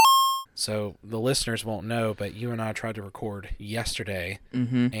So the listeners won't know, but you and I tried to record yesterday,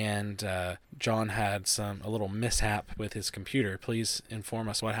 and John had a little mishap with his computer. Please inform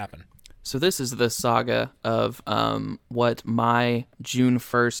us what happened. So this is the saga of what my June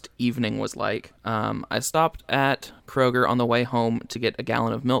 1st evening was like. I stopped at Kroger on the way home to get a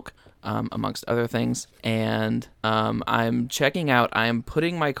gallon of milk, amongst other things, and I'm checking out. I'm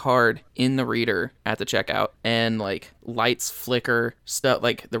putting my card in the reader at the checkout, and like lights flicker, stuff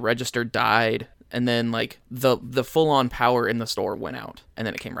like the register died. And then, like, the full-on power in the store went out. And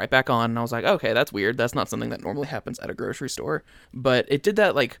then it came right back on. And I was like, okay, that's weird. That's not something that normally happens at a grocery store. But it did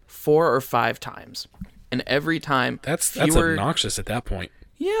that, like, 4 or 5 times. And every time... That's obnoxious at that point.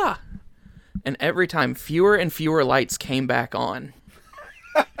 Yeah. And every time, fewer and fewer lights came back on.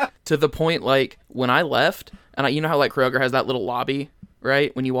 To the point, like, when I left... And you know how, like, Kroger has that little lobby,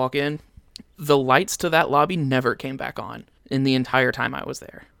 right? When you walk in? The lights to that lobby never came back on in the entire time I was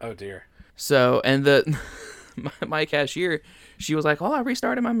there. Oh, dear. So, and my cashier, she was like, oh, I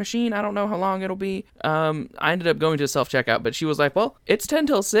restarted my machine. I don't know how long it'll be. I ended up going to self-checkout, but she was like, well, it's 10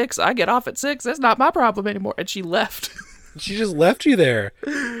 till 6. I get off at 6. That's not my problem anymore. And she left. She just left you there.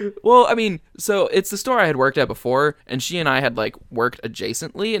 Well, I mean, so it's the store I had worked at before, and she and I had, like, worked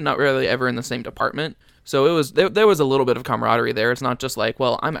adjacently and not really ever in the same department. So it was there was a little bit of camaraderie there. It's not just like,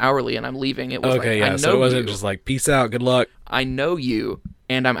 well, I'm hourly and I'm leaving. It was okay, like, yeah, I know so it wasn't you. just like, peace out, good luck. I know you,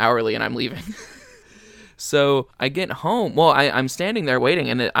 and I'm hourly and I'm leaving. So I get home. Well, I'm standing there waiting,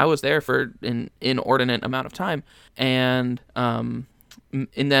 and I was there for an inordinate amount of time. And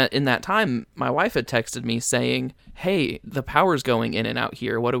in that time, my wife had texted me saying, hey, the power's going in and out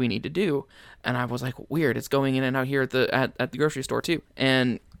here. What do we need to do? And I was like, weird. It's going in and out here at the grocery store too.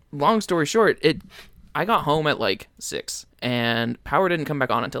 And long story short, I got home at like 6, and power didn't come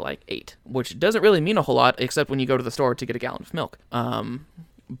back on until like 8, which doesn't really mean a whole lot except when you go to the store to get a gallon of milk.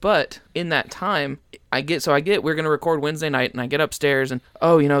 But in that time, we're going to record Wednesday night, and I get upstairs, and,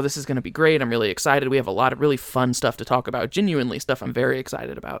 this is going to be great. I'm really excited. We have a lot of really fun stuff to talk about, genuinely stuff I'm very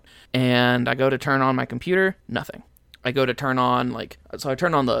excited about. And I go to turn on my computer, nothing. I go to turn on, I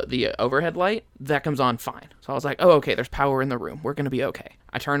turn on the overhead light, that comes on fine. So I was like, oh, okay, there's power in the room. We're going to be okay.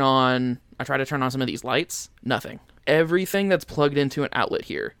 I try to turn on some of these lights, nothing. Everything that's plugged into an outlet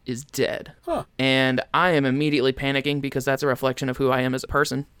here is dead. Huh. And I am immediately panicking because that's a reflection of who I am as a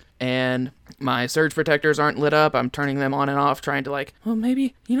person. And my surge protectors aren't lit up. I'm turning them on and off, trying to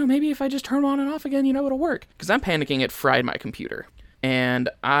maybe if I just turn them on and off again, it'll work. Because I'm panicking it fried my computer. And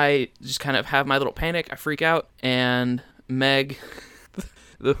I just kind of have my little panic. I freak out. And Meg,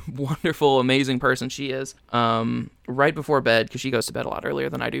 the wonderful, amazing person she is, right before bed, because she goes to bed a lot earlier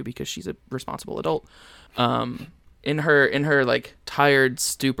than I do because she's a responsible adult, in her like tired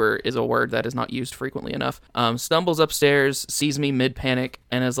stupor is a word that is not used frequently enough, stumbles upstairs, sees me mid-panic,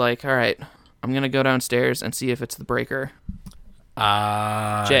 and is like, all right, I'm going to go downstairs and see if it's the breaker.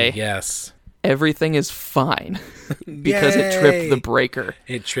 Jay. Yes. Everything is fine because it tripped the breaker.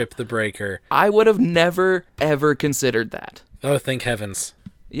 It tripped the breaker. I would have never, ever considered that. Oh, thank heavens.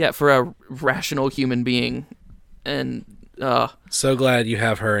 Yeah, for a rational human being. And, so glad you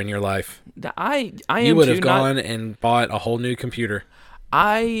have her in your life. I am You would have too, gone and bought a whole new computer.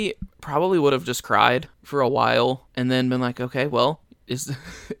 I probably would have just cried for a while and then been like, okay, well, is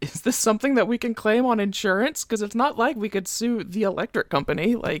this something that we can claim on insurance? Because it's not like we could sue the electric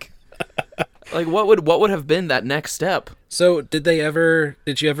company. Like what would have been that next step? So did you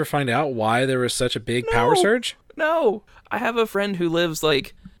ever find out why there was such a big power surge? No. I have a friend who lives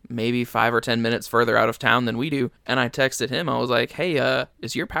like maybe 5 or 10 minutes further out of town than we do. And I texted him. I was like, hey,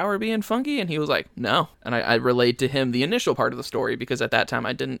 is your power being funky? And he was like, no. And I relayed to him the initial part of the story because at that time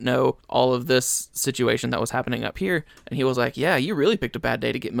I didn't know all of this situation that was happening up here. And he was like, yeah, you really picked a bad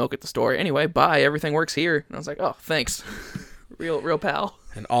day to get milk at the store. Anyway, bye. Everything works here. And I was like, oh, thanks. Real pal.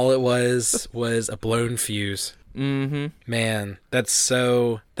 And all it was a blown fuse. Mm-hmm. Man, that's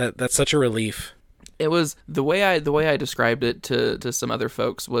such a relief. It was the way I described it to some other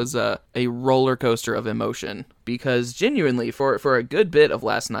folks was a roller coaster of emotion, because genuinely for a good bit of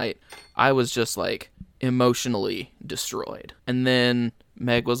last night I was just like emotionally destroyed. And then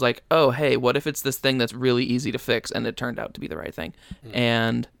Meg was like, oh, hey, what if it's this thing that's really easy to fix? And it turned out to be the right thing.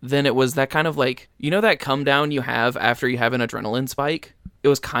 And then it was that kind of like, that come down you have after you have an adrenaline spike? It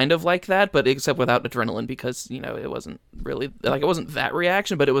was kind of like that, but except without adrenaline, because, it wasn't really, it wasn't that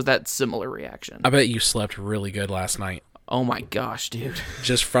reaction, but it was that similar reaction. I bet you slept really good last night. Oh my gosh, dude.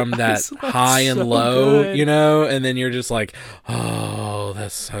 just from that Sounds high and so low, good. you know, and then you're just like, oh,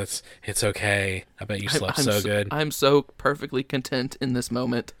 it's okay. I bet you slept so good. I'm so perfectly content in this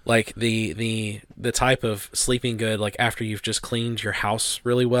moment. Like the type of sleeping good, like after you've just cleaned your house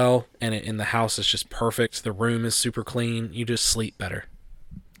really well, and the house is just perfect, the room is super clean, you just sleep better.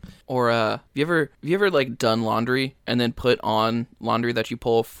 Or you ever like done laundry and then put on laundry that you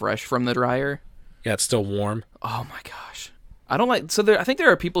pull fresh from the dryer? Yeah, it's still warm. Oh my gosh. I don't like I think there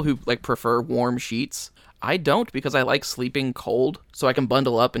are people who like prefer warm sheets. I don't, because I like sleeping cold so I can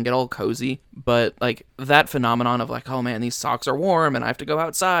bundle up and get all cozy. But like that phenomenon of like, oh man, these socks are warm and I have to go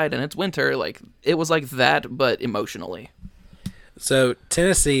outside and it's winter, like it was like that but emotionally. So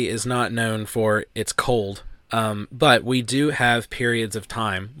Tennessee is not known for its cold. But we do have periods of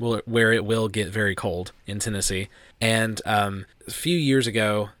time where it will get very cold in Tennessee. And a few years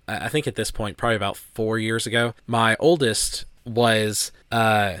ago, I think at this point, probably about 4 years ago, my oldest was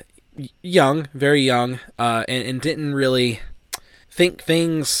young, very young, and didn't really think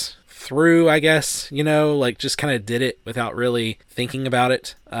things through, I guess, you know, like just kind of did it without really thinking about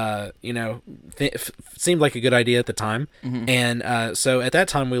it. You know, seemed like a good idea at the time. Mm-hmm. And so at that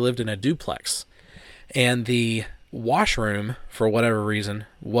time, we lived in a duplex. And the washroom, for whatever reason,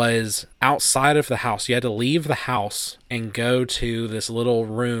 was outside of the house. You had to leave the house and go to this little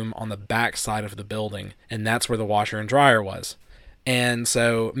room on the back side of the building, and that's where the washer and dryer was. And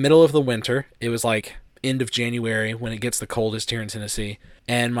so, middle of the winter, it was like end of January when it gets the coldest here in Tennessee,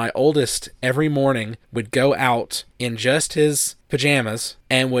 and my oldest every morning would go out in just his pajamas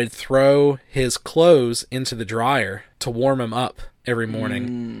and would throw his clothes into the dryer to warm him up every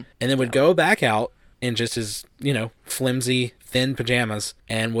morning, and then would go back out in just his, you know, flimsy, thin pajamas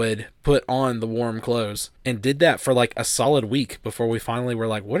and would put on the warm clothes, and did that for like a solid week before we finally were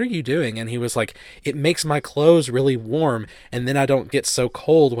like, what are you doing? And he was like, it makes my clothes really warm and then I don't get so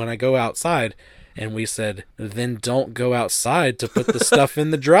cold when I go outside. And we said, then don't go outside to put the stuff in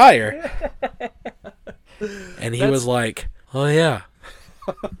the dryer. And he was like, oh yeah.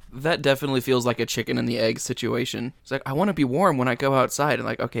 That definitely feels like a chicken and the egg situation. It's like, I want to be warm when I go outside. And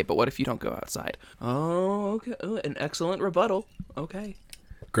like, okay, but what if you don't go outside? Oh, okay. Oh, an excellent rebuttal. Okay.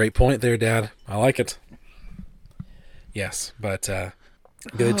 Great point there, Dad. I like it. Yes, but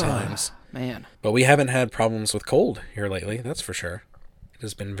good times. Man. But we haven't had problems with cold here lately, that's for sure. It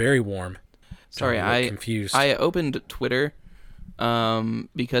has been very warm. Sorry, I'm confused. I opened Twitter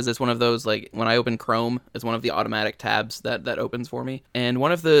because it's one of those, like, when I open Chrome, it's one of the automatic tabs that opens for me. And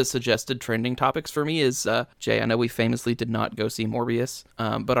one of the suggested trending topics for me is, Jay, I know we famously did not go see Morbius,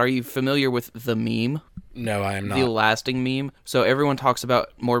 but are you familiar with the meme? No, I am not. The lasting meme. So everyone talks about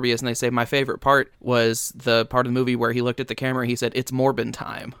Morbius and they say my favorite part was the part of the movie where he looked at the camera and he said, it's Morbin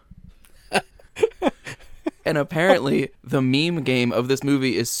time. And apparently the meme game of this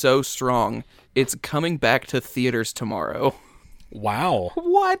movie is so strong, it's coming back to theaters tomorrow. Wow.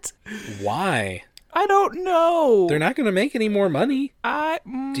 What? Why? I don't know. They're not going to make any more money.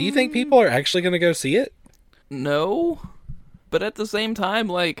 Do you think people are actually going to go see it? No. But at the same time,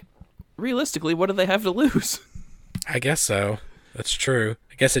 like, realistically, what do they have to lose? I guess so. That's true.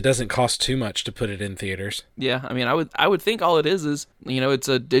 I guess it doesn't cost too much to put it in theaters. Yeah, I mean, I would think all it is, you know, it's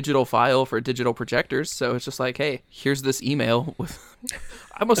a digital file for digital projectors, so it's just like, hey, here's this email with,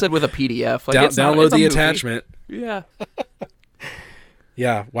 I almost said with a PDF. Like, Download the attachment. Yeah.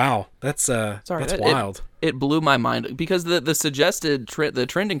 Yeah, wow. That's wild. It blew my mind because the suggested the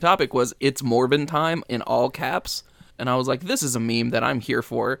trending topic was it's Morbin time in all caps. And I was like, this is a meme that I'm here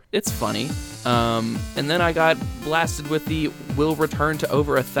for. It's funny. And then I got blasted with the will return to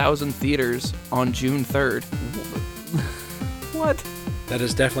over 1,000 theaters on June 3rd. What? That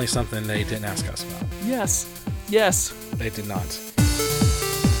is definitely something they didn't ask us about. Yes. Yes. They did not.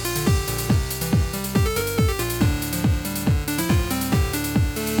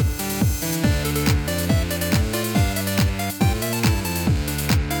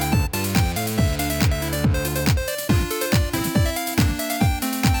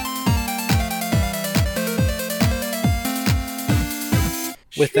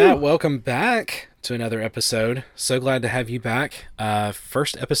 With that, welcome back to another episode. So glad to have you back.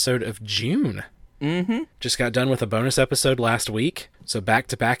 First episode of June. Mm-hmm. Just got done with a bonus episode last week. So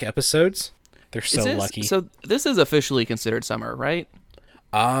back-to-back episodes. They're so lucky. So this is officially considered summer, right?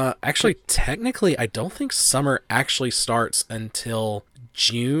 Actually, technically, I don't think summer actually starts until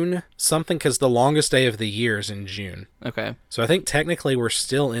June something, because the longest day of the year is in June. Okay. So I think technically we're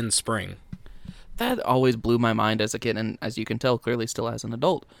still in spring. That always blew my mind as a kid, and as you can tell, clearly still as an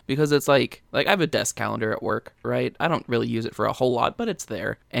adult, because it's like I have a desk calendar at work, right? I don't really use it for a whole lot, but it's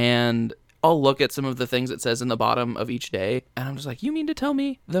there, and I'll look at some of the things it says in the bottom of each day, and I'm just like, you mean to tell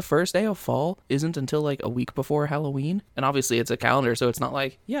me the first day of fall isn't until like a week before Halloween? And obviously it's a calendar, so it's not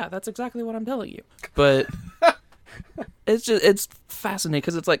like, yeah, that's exactly what I'm telling you. But it's fascinating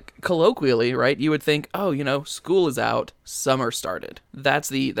because it's like colloquially, right? You would think, oh, school is out, summer started.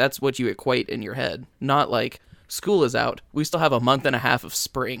 That's what you equate in your head. Not like school is out, we still have a month and a half of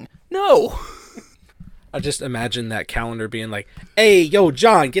spring. No. I just imagine that calendar being like, hey, yo,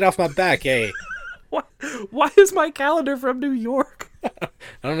 John, get off my back, hey. Why is my calendar from New York? I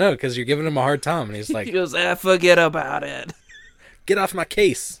don't know, because you're giving him a hard time, and he's like, he goes, forget about it. Get off my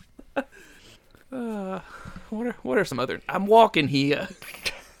case. What are some other... I'm walking here.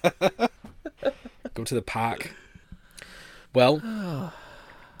 Go to the park. Well,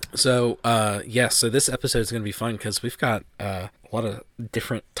 so this episode is going to be fun because we've got a lot of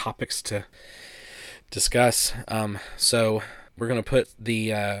different topics to discuss. So we're going to put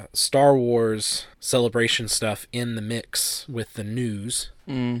the Star Wars celebration stuff in the mix with the news.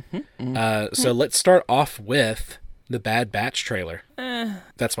 So let's start off with the Bad Batch trailer.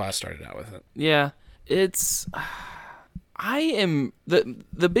 That's why I started out with it. Yeah, it's... I am...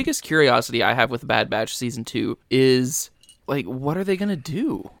 The biggest curiosity I have with Bad Batch Season 2 is, like, what are they going to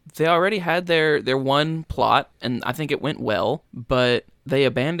do? They already had their one plot, and I think it went well, but they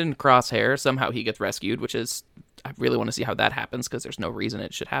abandoned Crosshair. Somehow he gets rescued, which is... I really want to see how that happens, because there's no reason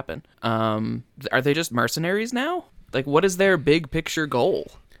it should happen. Are they just mercenaries now? Like, what is their big picture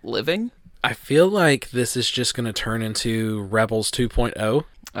goal? Living? I feel like this is just going to turn into Rebels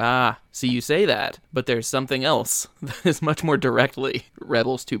 2.0. See, you say that, but there's something else that is much more directly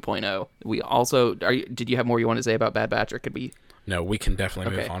Rebels 2.0. We also... did you have more you want to say about Bad Batch, or could we... No, we can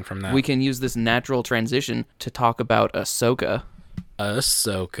definitely move on from that. We can use this natural transition to talk about Ahsoka.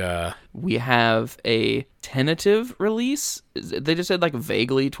 We have a tentative release. They just said, like,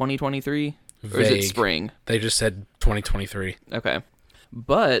 vaguely 2023? Or is it spring? They just said 2023. Okay.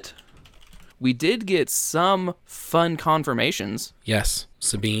 But... we did get some fun confirmations. Yes.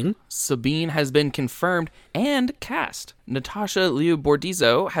 Sabine has been confirmed and cast. Natasha Liu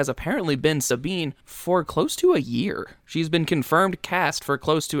Bordizzo has apparently been Sabine for close to a year. She's been confirmed cast for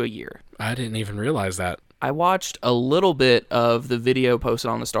close to a year. I didn't even realize that. I watched a little bit of the video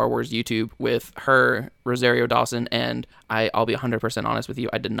posted on the Star Wars YouTube with her, Rosario Dawson, and I'll be 100% honest with you,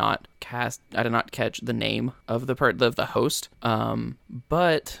 I did not catch the name of the host.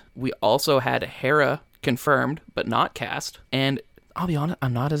 But we also had Hera confirmed, but not cast. And I'll be honest,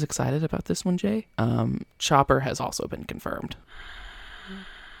 I'm not as excited about this one, Jay. Chopper has also been confirmed.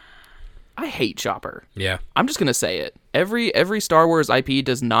 I hate Chopper. Yeah. I'm just going to say it. Every Star Wars IP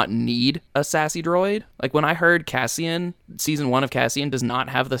does not need a sassy droid. Like, when I heard Cassian, Season 1 of Cassian does not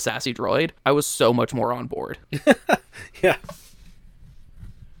have the sassy droid, I was so much more on board. Yeah.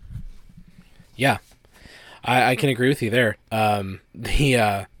 Yeah. I can agree with you there.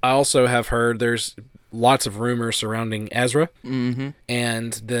 I also have heard there's lots of rumors surrounding Ezra. Mm-hmm.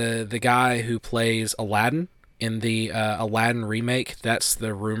 And the guy who plays Aladdin in the Aladdin remake, that's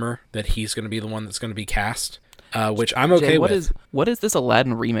the rumor that he's going to be the one that's going to be cast, which I'm okay with. What is this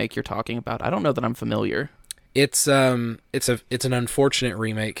Aladdin remake you're talking about? I don't know that I'm familiar. It's an unfortunate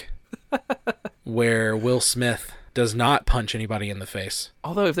remake where Will Smith does not punch anybody in the face.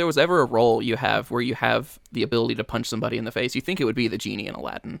 Although if there was ever a role you have where you have the ability to punch somebody in the face, you think it would be the genie in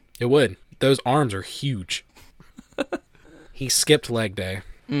Aladdin. It would. Those arms are huge. He skipped leg day.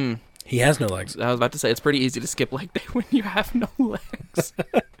 He has no legs. I was about to say, it's pretty easy to skip leg day when you have no legs.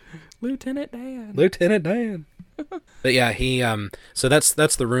 Lieutenant Dan. But yeah, he so that's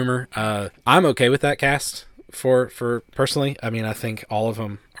the rumor. I'm okay with that cast for personally. I mean, I think all of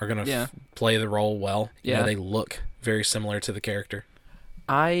them are going to play the role well. Yeah. They look very similar to the character.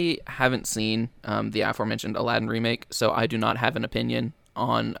 I haven't seen the aforementioned Aladdin remake, so I do not have an opinion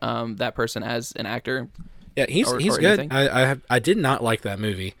on that person as an actor. Yeah, he's good. I did not like that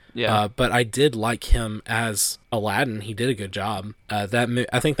movie. Yeah, but I did like him as Aladdin. He did a good job. I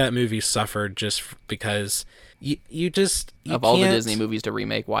think that movie suffered just because you all the Disney movies to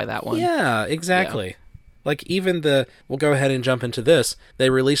remake. Why that one? Yeah, exactly. Yeah. Like even we'll go ahead and jump into this. They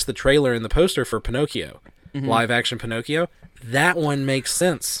released the trailer and the poster for Pinocchio, live action Pinocchio. That one makes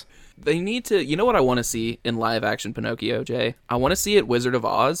sense. They need to... You know what I want to see in live-action Pinocchio, Jay? I want to see it Wizard of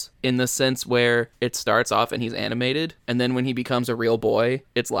Oz, in the sense where it starts off and he's animated, and then when he becomes a real boy,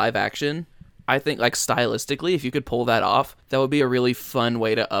 it's live-action. I think, like, stylistically, if you could pull that off, that would be a really fun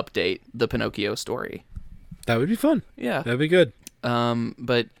way to update the Pinocchio story. That would be fun. Yeah. That'd be good.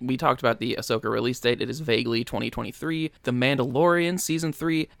 But we talked about the Ahsoka release date. It is vaguely 2023. The Mandalorian Season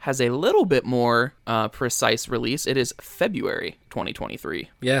 3 has a little bit more precise release. It is February 2023.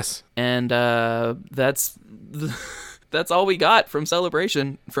 Yes. And that's that's all we got from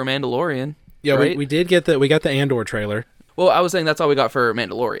Celebration for Mandalorian. Yeah, right? we did get we got the Andor trailer. Well, I was saying that's all we got for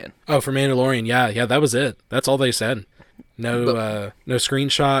Mandalorian. Oh, for Mandalorian, yeah, that was it. That's all they said. No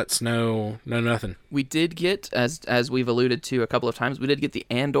screenshots, no nothing. We did get, as we've alluded to a couple of times, we did get the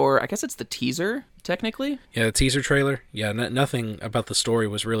Andor. I guess it's the teaser, technically. Yeah, the teaser trailer. Yeah, nothing about the story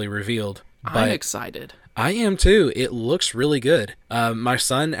was really revealed. But I'm excited. I am too. It looks really good. My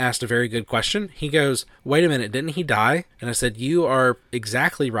son asked a very good question. He goes, "Wait a minute, didn't he die?" And I said, "You are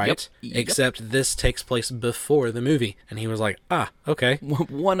exactly right, except this takes place before the movie." And he was like, "Ah, okay."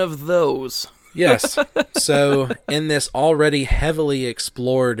 One of those. Yes. So in this already heavily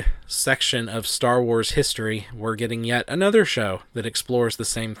explored section of Star Wars history, we're getting yet another show that explores the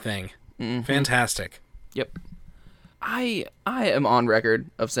same thing. Mm-hmm. Fantastic. Yep. I am on record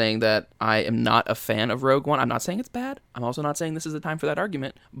of saying that I am not a fan of Rogue One. I'm not saying it's bad. I'm also not saying this is the time for that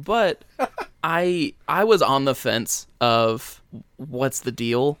argument. But I was on the fence of what's the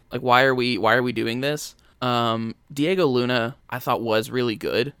deal? Like, why are we doing this? Diego Luna I thought was really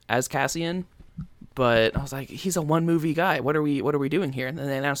good as Cassian. But I was like, he's a one movie guy. What are we doing here? And then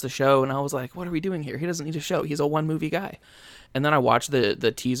they announced the show, and I was like, what are we doing here? He doesn't need a show. He's a one movie guy. And then I watched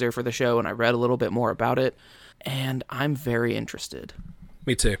the teaser for the show, and I read a little bit more about it, and I'm very interested.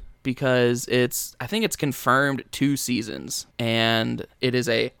 Me too. Because I think it's confirmed 2 seasons, and it is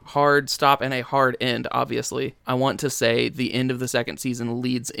a hard stop and a hard end, obviously. I want to say the end of the 2nd season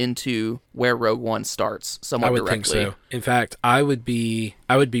leads into where Rogue One starts somewhat directly. I would think so. In fact, I would be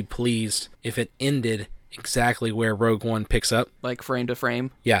pleased if it ended exactly where Rogue One picks up. Like frame to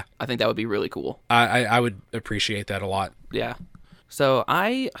frame? Yeah. I think that would be really cool. I would appreciate that a lot. Yeah. So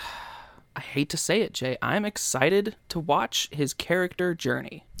I hate to say it, Jay, I'm excited to watch his character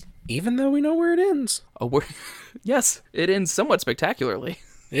journey. Even though we know where it ends. Oh, yes, it ends somewhat spectacularly.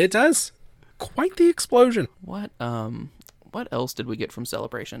 It does. Quite the explosion. What else did we get from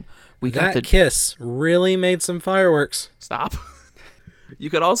Celebration? That kiss really made some fireworks. Stop. You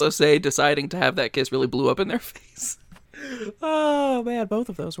could also say deciding to have that kiss really blew up in their face. Oh, man, both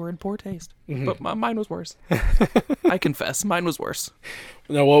of those were in poor taste. Mm-hmm. But mine was worse. I confess, mine was worse.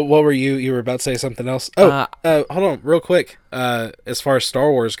 No, what were you? You were about to say something else? Oh, hold on, real quick. As far as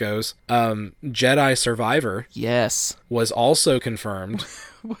Star Wars goes, Jedi Survivor, yes, was also confirmed,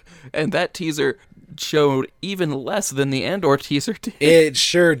 and that teaser showed even less than the Andor teaser did. It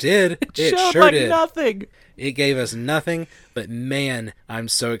sure did. It showed like nothing. It gave us nothing, but man, I'm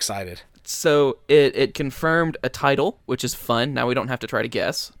so excited. So it confirmed a title, which is fun. Now we don't have to try to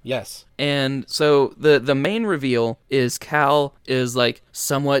guess. Yes. And so the main reveal is Cal is like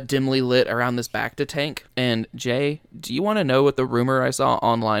somewhat dimly lit around this Bacta tank. And Jay, do you want to know what the rumor I saw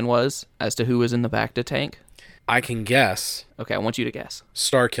online was as to who was in the Bacta tank? I can guess. Okay, I want you to guess.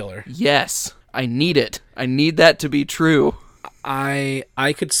 Starkiller. Yes, I need it. I need that to be true.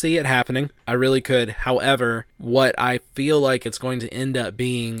 I could see it happening. I really could. However, what I feel like it's going to end up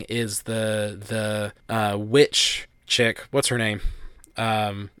being is the witch chick. What's her name?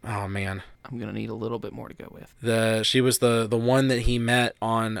 Oh man, I'm gonna need a little bit more to go with. She was the one that he met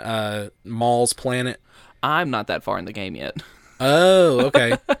on Maul's planet. I'm not that far in the game yet. Oh,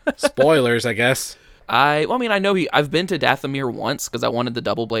 okay. Spoilers, I guess. I know I've been to Dathomir once because I wanted the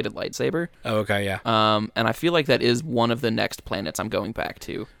double-bladed lightsaber. Oh, okay, yeah. And I feel like that is one of the next planets I'm going back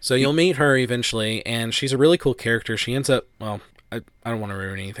to. So you'll meet her eventually, and she's a really cool character. She ends up, well, I don't want to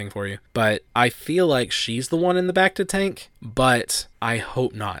ruin anything for you, but I feel like she's the one in the Bacta tank, but I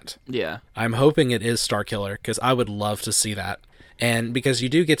hope not. Yeah. I'm hoping it is Starkiller, because I would love to see that. And because you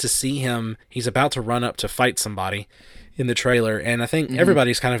do get to see him, he's about to run up to fight somebody in the trailer, and I think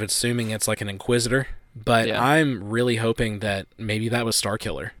everybody's kind of assuming it's like an Inquisitor. But yeah. I'm really hoping that maybe that was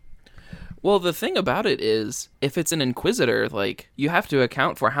Starkiller. Well, the thing about it is, if it's an Inquisitor, like, you have to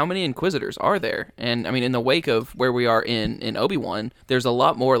account for how many Inquisitors are there. And, I mean, in the wake of where we are in Obi-Wan, there's a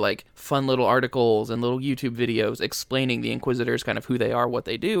lot more, like, fun little articles and little YouTube videos explaining the Inquisitors, kind of who they are, what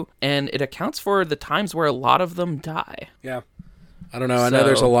they do. And it accounts for the times where a lot of them die. Yeah. I don't know. I know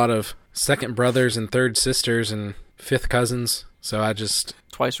there's a lot of second brothers and third sisters and fifth cousins. So I just...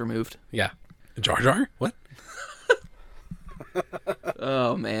 Twice removed. Yeah. Jar Jar? What?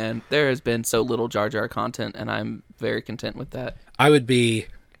 Oh, man. There has been so little Jar Jar content, and I'm very content with that. I would be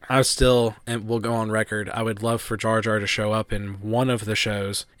I still, and we'll go on record, I would love for Jar Jar to show up in one of the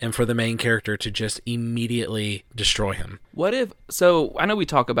shows and for the main character to just immediately destroy him. What if, so I know we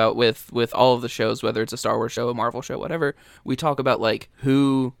talk about with all of the shows, whether it's a Star Wars show, a Marvel show, whatever, we talk about like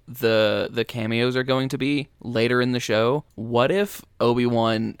who the cameos are going to be later in the show. What if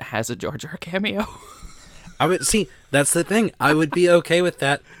Obi-Wan has a Jar Jar cameo? I would see, that's the thing. I would be okay with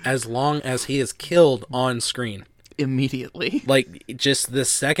that as long as he is killed on screen. Immediately. Like, just the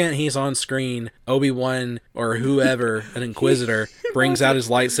second he's on screen, Obi-Wan or whoever, an Inquisitor, brings out his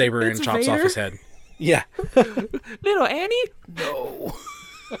lightsaber and chops off his head. Yeah. Little Annie? No.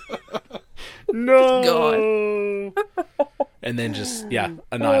 No. God. And then just,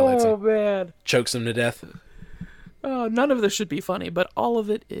 annihilates him. Oh, man. Chokes him to death. Oh, none of this should be funny, but all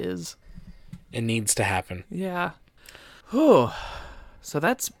of it is. It needs to happen. Yeah. Whew. So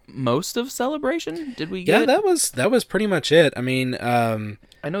that's most of Celebration? Did we get... Yeah, that was pretty much it. I mean,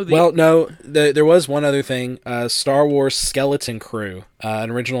 I know the... Well, no, there was one other thing. Star Wars Skeleton Crew,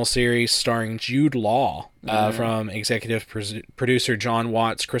 an original series starring Jude Law, from executive producer John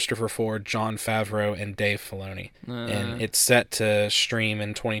Watts, Christopher Ford, Jon Favreau, and Dave Filoni. And it's set to stream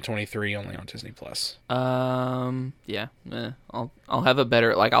in 2023 only on Disney+. Yeah. I'll have a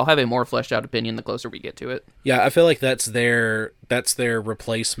better, like, I'll have a more fleshed out opinion the closer we get to it. Yeah, I feel like that's their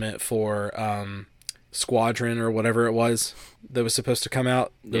replacement for Squadron or whatever it was that was supposed to come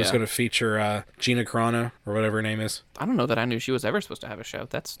out that was going to feature Gina Carano or whatever her name is. I don't know that I knew she was ever supposed to have a show.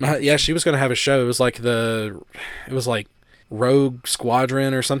 That's yeah, she was going to have a show. It was like Rogue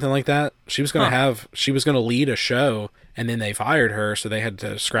Squadron or something like that. She was going to lead a show, and then they fired her, so they had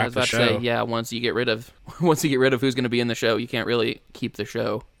to scrap the show. To say, yeah, once you get rid of who's going to be in the show, you can't really keep the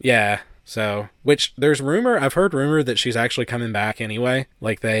show. Yeah. So, which I've heard rumor that she's actually coming back anyway.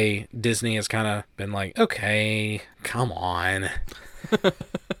 Like Disney has kind of been like, okay, come on.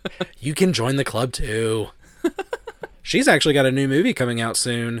 You can join the club too. She's actually got a new movie coming out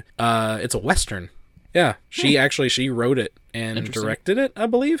soon. It's a Western. Yeah, she wrote it and directed it, I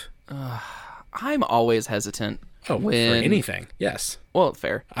believe. I'm always hesitant. Oh, for anything, yes. Well,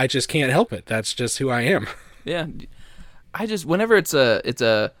 fair. I just can't help it. That's just who I am. Yeah. Whenever it's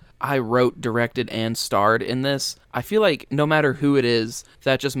a I wrote, directed, and starred in this, I feel like no matter who it is,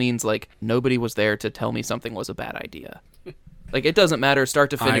 that just means, like, nobody was there to tell me something was a bad idea. Like, it doesn't matter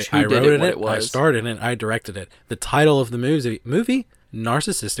start to finish who did it, what it was. I starred in it, I directed it. The title of the movie,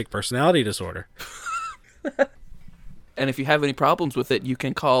 Narcissistic Personality Disorder. And if you have any problems with it, you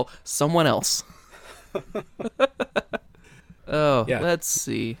can call someone else. Oh, yeah. Let's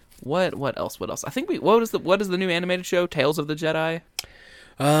see. What else? I think what is the new animated show? Tales of the Jedi?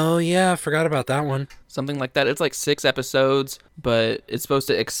 Oh, yeah, I forgot about that one. Something like that. It's like 6 episodes, but it's supposed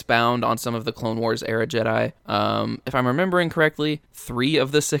to expound on some of the Clone Wars era Jedi. If I'm remembering correctly, 3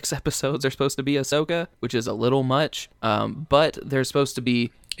 of the 6 episodes are supposed to be Ahsoka, which is a little much, but they're supposed to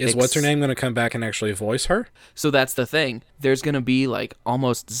be... Is what's-her-name going to come back and actually voice her? So that's the thing. There's going to be, like,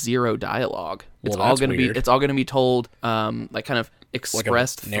 almost 0 dialogue. Well, it's all going to be told, like, kind of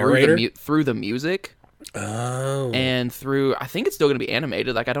expressed like through the music. Oh. And through, I think it's still going to be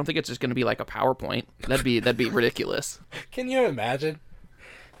animated. Like, I don't think it's just going to be like a PowerPoint. That'd be ridiculous. Can you imagine?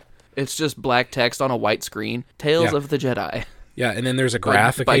 It's just black text on a white screen. Tales of the Jedi. Yeah, and then there's a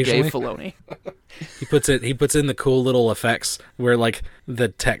graph occasionally. By Dave Filoni. He puts in the cool little effects where, like, the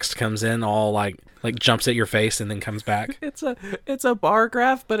text comes in all like jumps at your face and then comes back. It's a bar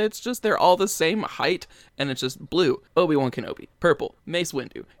graph, but it's just they're all the same height, and it's just blue, Obi-Wan Kenobi, purple, Mace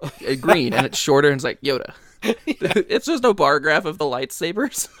Windu, green, and it's shorter, and it's like Yoda. Yeah. It's just a bar graph of the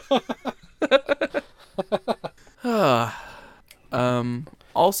lightsabers.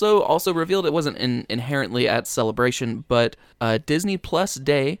 Also revealed it wasn't inherently at Celebration, but Disney Plus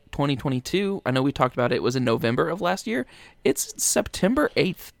Day 2022, I know we talked about it was in November of last year. It's September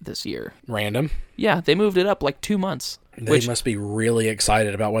 8th this year. Random. Yeah, they moved it up like 2 months. They must be really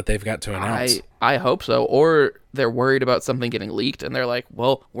excited about what they've got to announce. I hope so. Or they're worried about something getting leaked, and they're like,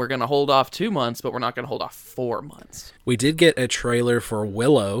 well, we're going to hold off 2 months, but we're not going to hold off 4 months. We did get a trailer for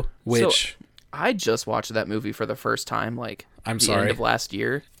Willow, which... So, I just watched that movie for the first time, like, end of last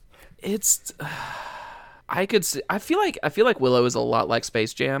year. It's... I feel like Willow is a lot like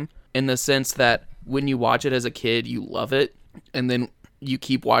Space Jam in the sense that when you watch it as a kid, you love it, and then you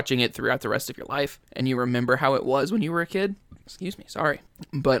keep watching it throughout the rest of your life, and you remember how it was when you were a kid. Excuse me, sorry.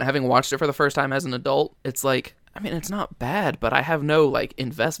 But having watched it for the first time as an adult, it's like, I mean, it's not bad, but I have no, like,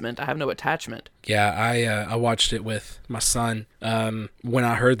 investment. I have no attachment. Yeah, I watched it with my son when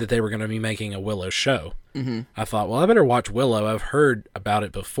I heard that they were going to be making a Willow show. I thought, well, I better watch Willow. I've heard about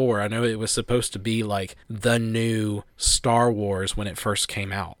it before. I know it was supposed to be like the new Star Wars when it first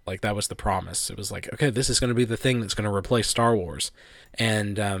came out. Like that was the promise. It was like, okay, this is going to be the thing that's going to replace Star Wars.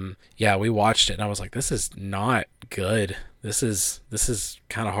 And yeah, we watched it and I was like, this is not good. This is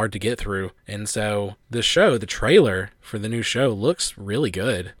kind of hard to get through. And so the trailer for the new show looks really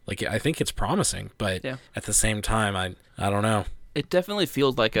good. Like I think it's promising, but at the same time, I don't know. It definitely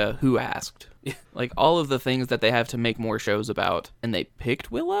feels like a who asked. Like all of the things that they have to make more shows about, and they picked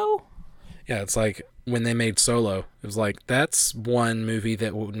Willow? Yeah, it's like when they made Solo, it was like, that's one movie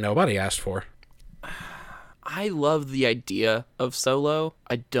that nobody asked for. I love the idea of Solo.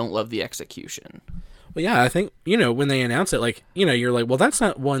 I don't love the execution. Well, yeah, I think, when they announce it, like, you're like, well, that's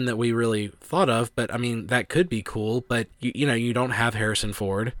not one that we really thought of, but I mean, that could be cool, but you don't have Harrison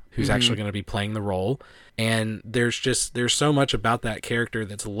Ford, who's actually going to be playing the role. And there's so much about that character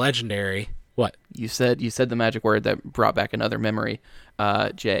that's legendary. What? You said the magic word that brought back another memory.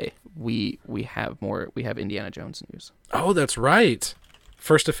 Jay, we have Indiana Jones news. Oh, that's right.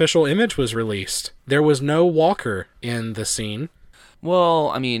 First official image was released. There was no Walker in the scene. Well,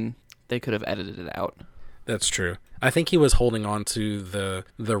 I mean, they could have edited it out. That's true. I think he was holding on to the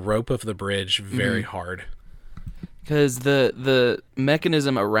rope of the bridge very hard. Because the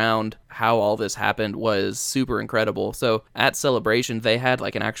mechanism around how all this happened was super incredible. So at Celebration, they had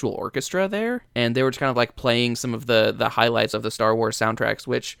like an actual orchestra there, and they were just kind of like playing some of the highlights of the Star Wars soundtracks,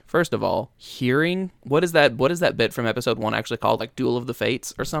 which, first of all, what is that bit from episode 1 actually called? Like Duel of the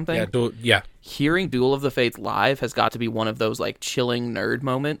Fates or something? Yeah. Hearing Duel of the Fates live has got to be one of those like chilling nerd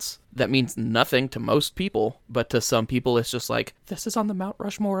moments that means nothing to most people, but to some people it's just like, this is on the Mount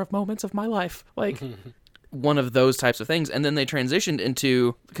Rushmore of moments of my life. Like... one of those types of things. And then they transitioned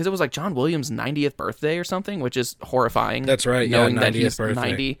into, because it was like John Williams' 90th birthday or something, which is horrifying. That's right. Knowing 90th that he's birthday.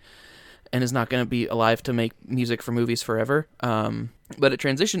 90 and is not going to be alive to make music for movies forever. But it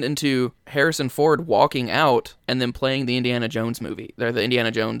transitioned into Harrison Ford walking out and then playing the Indiana Jones movie. They're the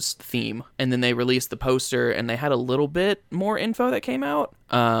Indiana Jones theme. And then they released the poster and they had a little bit more info that came out.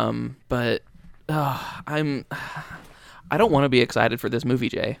 But I don't want to be excited for this movie,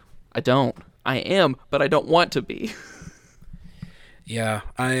 Jay. I don't. I am, but I don't want to be. Yeah,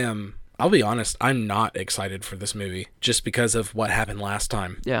 I am. I'll be honest, I'm not excited for this movie just because of what happened last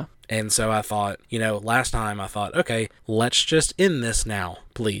time. Yeah. And so I thought, last time I thought, okay, let's just end this now,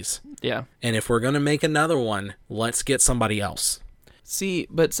 please. Yeah. And if we're going to make another one, let's get somebody else. See,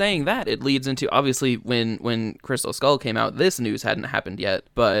 but saying that, it leads into, obviously, when Crystal Skull came out, this news hadn't happened yet,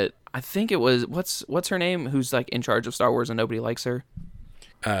 but I think it was, what's her name, who's like in charge of Star Wars and nobody likes her?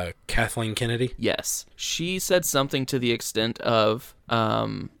 Kathleen Kennedy? Yes. She said something to the extent of,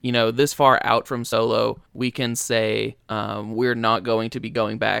 this far out from Solo, we can say we're not going to be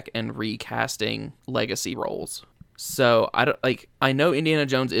going back and recasting legacy roles. So I know Indiana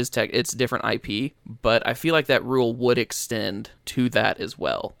Jones is it's different IP, but I feel like that rule would extend to that as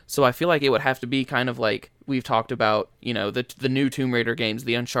well. So I feel like it would have to be kind of like we've talked about, the new Tomb Raider games,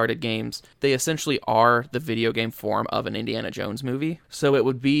 the Uncharted games. They essentially are the video game form of an Indiana Jones movie. So it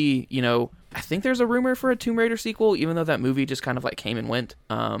would be, I think there's a rumor for a Tomb Raider sequel, even though that movie just kind of like came and went.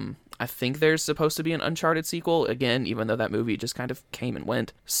 I think there's supposed to be an Uncharted sequel, again, even though that movie just kind of came and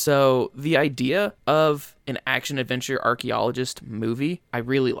went. So the idea of an action-adventure archaeologist movie, I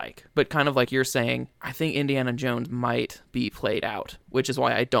really like. But kind of like you're saying, I think Indiana Jones might be played out, which is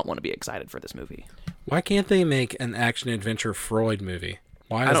why I don't want to be excited for this movie. Why can't they make an action-adventure Freud movie?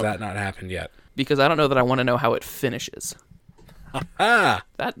 Why has that not happened yet? Because I don't know that I want to know how it finishes. Ah!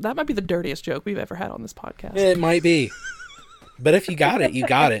 That might be the dirtiest joke we've ever had on this podcast. It might be. But if you got it, you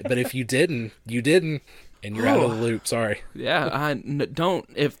got it. But if you didn't, you didn't. And you're out of the loop. Sorry. Yeah, don't.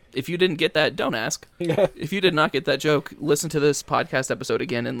 If you didn't get that, don't ask. If you did not get that joke, listen to this podcast episode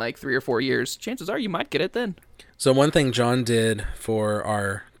again in like 3 or 4 years. Chances are you might get it then. So one thing John did for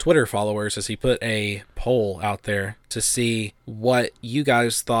our Twitter followers is he put a poll out there to see what you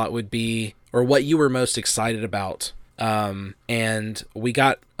guys thought would be, or what you were most excited about. And we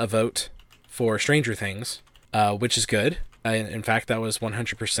got a vote for Stranger Things, which is good. In fact, that was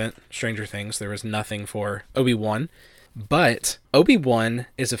 100% Stranger Things. There was nothing for Obi-Wan. But Obi-Wan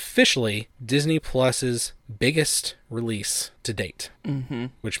is officially Disney Plus's biggest release to date,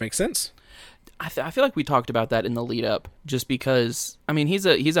 which makes sense. I feel like we talked about that in the lead up, just because, I mean, he's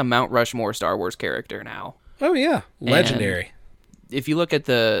a Mount Rushmore Star Wars character now. Oh yeah, legendary. And if you look at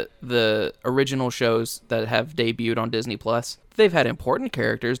the original shows that have debuted on Disney Plus, they've had important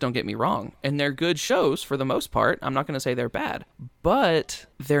characters, don't get me wrong, and they're good shows for the most part. I'm not going to say they're bad, but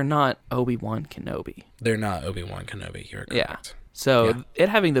they're not Obi-Wan Kenobi. They're not Obi-Wan Kenobi, you're correct. Yeah. So Yeah. it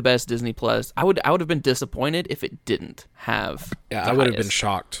having the best Disney Plus, I would have been disappointed if it didn't have. Yeah, the I would have been highest.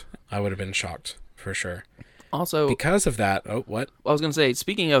 shocked. I would have been shocked for sure. Also, Because of that, what? I was going to say,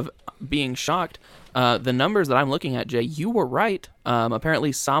 speaking of being shocked, the numbers that I'm looking at, Jay, you were right.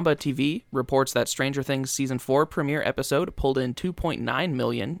 Apparently, Samba TV reports that Stranger Things Season 4 premiere episode pulled in 2.9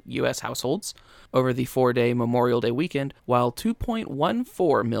 million U.S. households over the 4-day Memorial Day weekend, while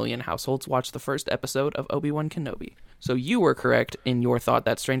 2.14 million households watched the first episode of Obi-Wan Kenobi. So you were correct in your thought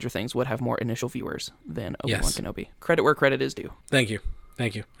that Stranger Things would have more initial viewers than Obi-Wan Yes. Kenobi. Credit where credit is due. Thank you. I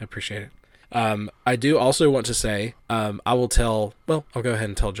appreciate it. I do also want to say, I'll go ahead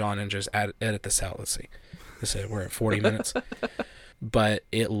and tell John and just edit this out. Let's see. We're at 40 minutes. But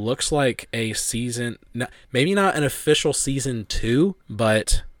it looks like a season, maybe not an official season 2,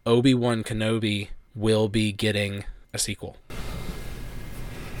 but Obi-Wan Kenobi will be getting a sequel.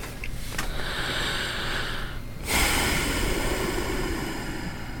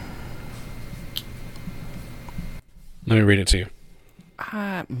 Let me read it to you.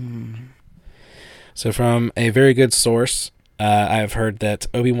 So from a very good source, I have heard that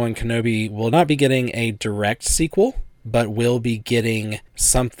Obi-Wan Kenobi will not be getting a direct sequel, but will be getting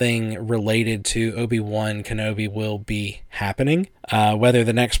something related to Obi-Wan Kenobi will be happening. Whether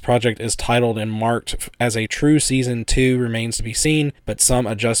the next project is titled and marked as a true Season 2 remains to be seen, but some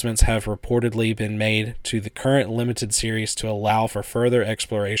adjustments have reportedly been made to the current limited series to allow for further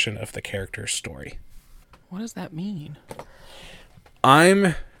exploration of the character's story. What does that mean?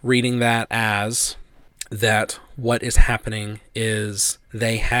 I'm reading that as that what is happening is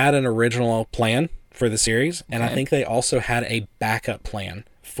they had an original plan for the series, and I think they also had a backup plan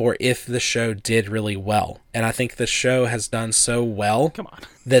for if the show did really well. And I think the show has done so well Come on.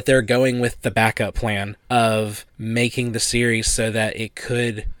 that they're going with the backup plan of making the series so that it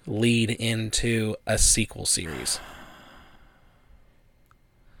could lead into a sequel series.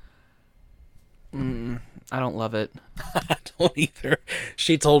 I don't love it. I don't either.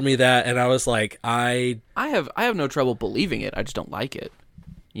 She told me that, and I was like, I have no trouble believing it. I just don't like it.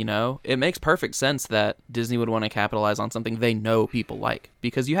 You know, it makes perfect sense that Disney would want to capitalize on something they know people like,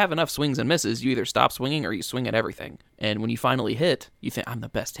 because you have enough swings and misses. You either stop swinging or you swing at everything. And when you finally hit, you think, I'm the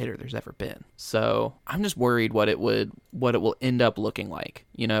best hitter there's ever been. So I'm just worried what it will end up looking like.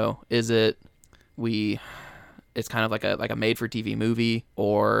 You know, is it it's kind of like a made for TV movie,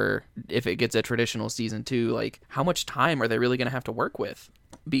 or if it gets a traditional season 2, like how much time are they really going to have to work with?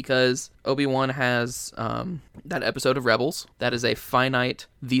 Because Obi-Wan has that episode of Rebels that is a finite,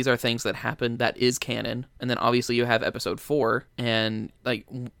 these are things that happen, that is canon. And then obviously you have episode 4, and like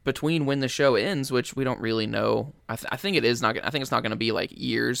between when the show ends, which we don't really know, I think it's not going to be like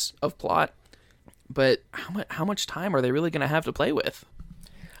years of plot, but how much time are they really going to have to play with?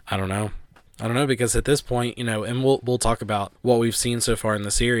 I don't know, because at this point, you know, and we'll talk about what we've seen so far in the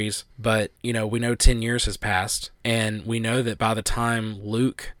series, but, you know, we know 10 years has passed, and we know that by the time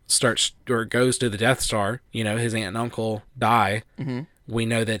Luke starts or goes to the Death Star, you know, his aunt and uncle die, we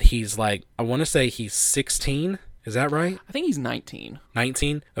know that he's like, I want to say he's 16. Is that right? I think he's 19.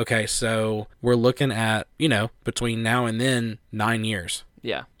 19? Okay, so we're looking at, you know, between now and then, 9 years.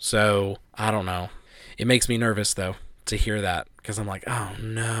 Yeah. So, I don't know. It makes me nervous, though, to hear that, because I'm like, oh,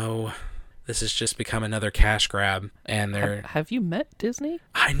 no. This has just become another cash grab, and they're... Have you met Disney?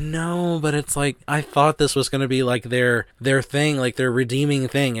 I know, but it's like, I thought this was going to be like their thing, like their redeeming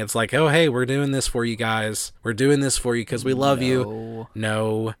thing. It's like, oh, hey, we're doing this for you guys. We're doing this for you because we love you.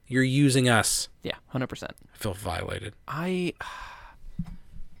 No, you're using us. Yeah, 100%. I feel violated.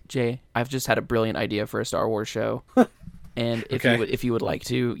 Jay, I've just had a brilliant idea for a Star Wars show. And if you would like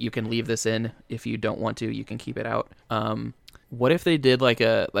to, you can leave this in. If you don't want to, you can keep it out. What if they did like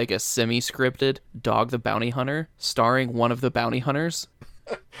a semi-scripted Dog the Bounty Hunter starring one of the bounty hunters?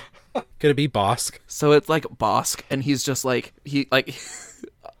 Could it be Bosk? So it's like Bosk, and he's just like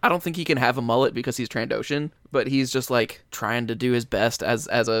I don't think he can have a mullet because he's Trandoshan, but he's just like trying to do his best as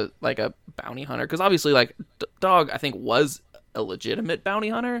a bounty hunter, because obviously like Dog I think was a legitimate bounty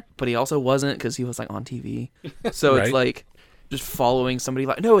hunter, but he also wasn't because he was like on TV. So right? It's like just following somebody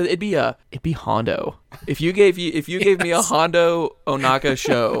like, no, it'd be Hondo. If you gave me a Hondo Onaka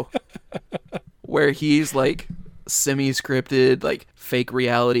show where he's like semi-scripted, like fake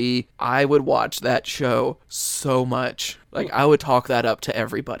reality, I would watch that show so much. Like I would talk that up to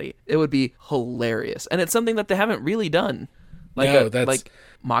everybody. It would be hilarious, and it's something that they haven't really done. Like like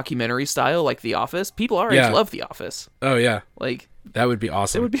mockumentary style, like The Office. People already love The Office. Oh yeah, like that would be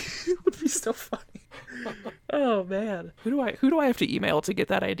awesome. It would be so funny. Oh man, who do I have to email to get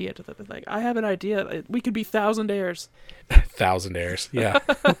that idea to them? Like, I have an idea. We could be Thousandaires. Thousandaires, yeah.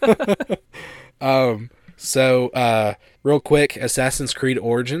 So Real quick, Assassin's Creed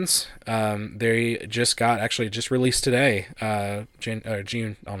Origins. They just released today.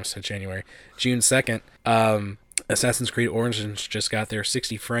 June, almost said January, June 2nd. Assassin's Creed Origins just got their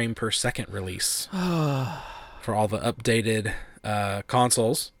 60 frame per second release for all the updated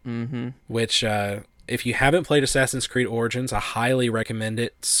consoles. Mm-hmm. Which, if you haven't played Assassin's Creed Origins, I highly recommend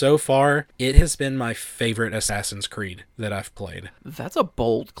it. So far, it has been my favorite Assassin's Creed that I've played. That's a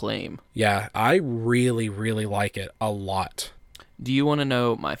bold claim. Yeah, I really, really like it a lot. Do you want to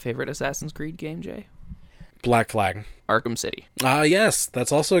know my favorite Assassin's Creed game, Jay? Black Flag. Arkham City. Yes,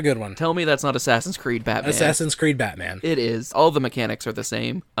 that's also a good one. Tell me that's not Assassin's Creed Batman. Assassin's Creed Batman. It is. All the mechanics are the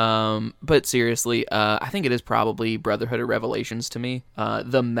same. But seriously, I think it is probably Brotherhood of Revelations to me.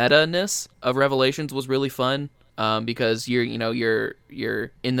 The meta-ness of Revelations was really fun. Because you're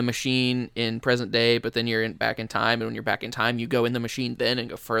in the machine in present day, but then you're back in time, and when you're back in time, you go in the machine then and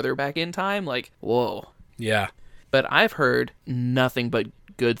go further back in time. Like, whoa. Yeah. But I've heard nothing but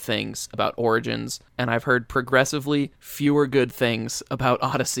good things about Origins, and I've heard progressively fewer good things about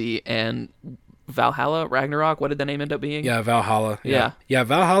Odyssey and Valhalla, Ragnarok. What did the name end up being? Yeah, Valhalla. Yeah,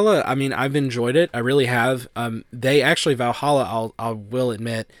 Valhalla. I mean, I've enjoyed it. I really have. They actually Valhalla. I will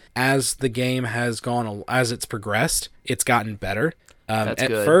admit, as the game has gone, as it's progressed, it's gotten better. At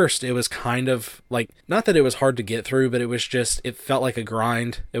good. First, it was kind of like, not that it was hard to get through, but it felt like a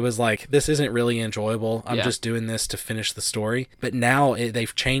grind. It was like, this isn't really enjoyable. I'm just doing this to finish the story. But now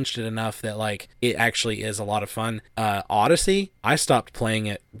they've changed it enough that like it actually is a lot of fun. Odyssey, I stopped playing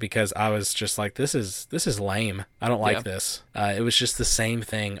it because I was just like, this is lame. I don't like this. It was just the same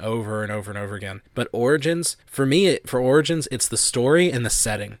thing over and over and over again. But Origins, for me, for Origins, it's the story and the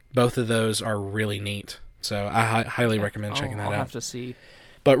setting. Both of those are really neat. So I highly recommend checking that out. I'll have to see.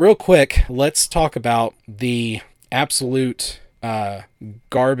 But real quick, let's talk about the absolute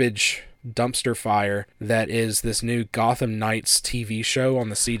garbage dumpster fire that is this new Gotham Knights TV show on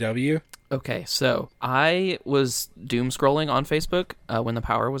the CW. Okay, so I was doom scrolling on Facebook when the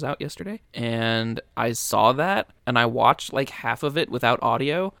power was out yesterday, and I saw that, and I watched like half of it without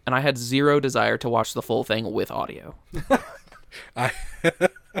audio, and I had zero desire to watch the full thing with audio.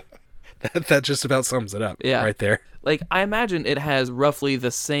 That just about sums it up right there. Like, I imagine it has roughly the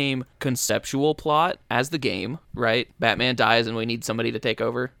same conceptual plot as the game, right? Batman dies and we need somebody to take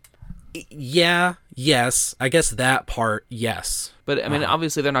over. Yeah, yes. I guess that part, yes. But, I mean,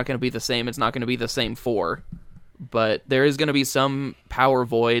 obviously they're not going to be the same. It's not going to be the same four. But there is going to be some power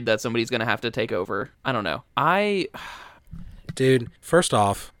void that somebody's going to have to take over. I don't know. Dude, first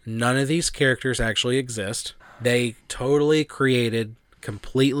off, none of these characters actually exist. They totally created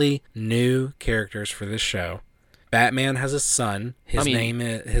completely new characters for this show. Batman has a son. His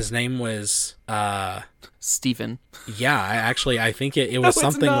name was Stephen. Yeah, I think it was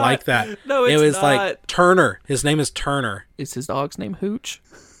something like that. No, it's not. It was like Turner. His name is Turner. Is his dog's name Hooch?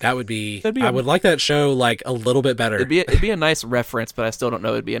 I would like that show like a little bit better. It'd be a nice reference, but I still don't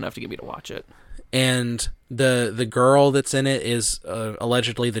know it'd be enough to get me to watch it. And the girl that's in it is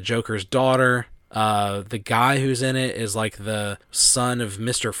allegedly the Joker's daughter. The guy who's in it is like the son of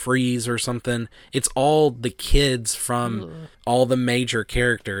Mr. Freeze or something. It's all the kids from all the major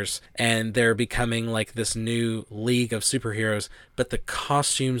characters, and they're becoming like this new league of superheroes, but the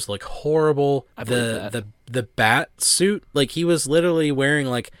costumes look horrible. The bat suit, like he was literally wearing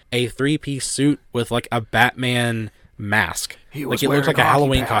like a 3-piece suit with like a Batman mask. It looked like a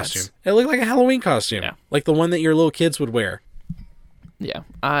Halloween costume. It looked like a Halloween costume. Yeah. Like the one that your little kids would wear. Yeah.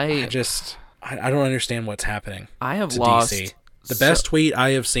 I don't understand what's happening. I have lost DC. The best tweet I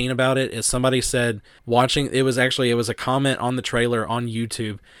have seen about it is somebody said it was a comment on the trailer on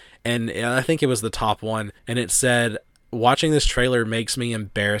YouTube, and I think it was the top one, and it said, watching this trailer makes me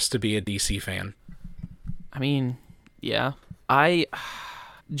embarrassed to be a DC fan. I mean, yeah.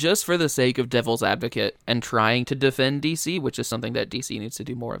 Just for the sake of devil's advocate and trying to defend DC, which is something that DC needs to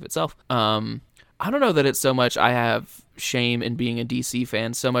do more of itself, I don't know that it's so much I have shame in being a DC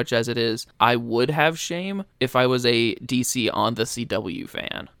fan so much as it is I would have shame if I was a DC on the CW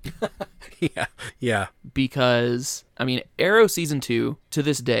fan. Yeah. Because, I mean, Arrow Season 2 to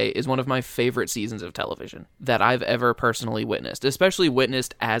this day is one of my favorite seasons of television that I've ever personally witnessed, especially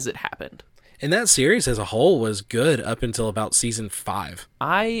witnessed as it happened. And that series as a whole was good up until about season 5.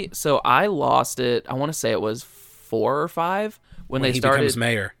 I lost it, I want to say it was 4 or 5. When they started, becomes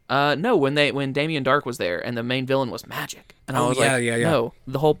mayor. No, when Damien Dark was there and the main villain was magic. And I was no,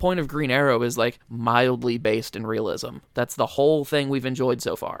 the whole point of Green Arrow is like mildly based in realism. That's the whole thing we've enjoyed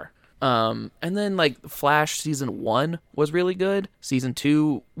so far. And then like Flash season 1 was really good. Season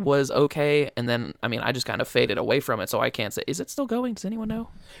 2 was okay. And then, I mean, I just kind of faded away from it. So I can't say, is it still going? Does anyone know?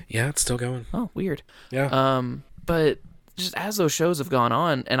 Yeah, it's still going. Oh, weird. Yeah. But just as those shows have gone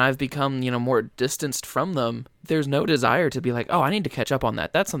on and I've become, more distanced from them, there's no desire to be like, oh, I need to catch up on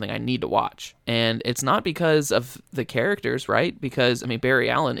that. That's something I need to watch. And it's not because of the characters, right? Because, Barry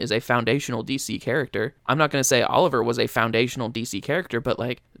Allen is a foundational DC character. I'm not going to say Oliver was a foundational DC character, but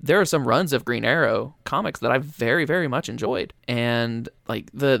like there are some runs of Green Arrow comics that I very, very much enjoyed. And like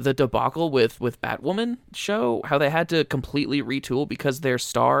the debacle with Batwoman show, how they had to completely retool because their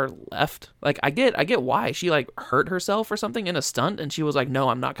star left. Like I get why she like hurt herself or something in a stunt and she was like, no,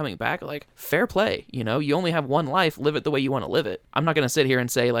 I'm not coming back. Like fair play, you only have one life, live it the way you want to live it. I'm not going to sit here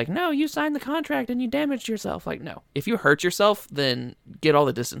and say like, no, you signed the contract and you damaged yourself. Like, no, if you hurt yourself, then get all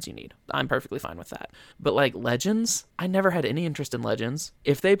the distance you need. I'm perfectly fine with that. But like Legends, I never had any interest in Legends.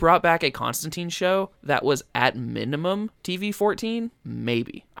 If they brought back a Constantine show that was at minimum TV 14,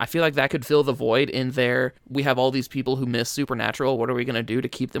 maybe. I feel like that could fill the void in there. We have all these people who miss Supernatural. What are we going to do to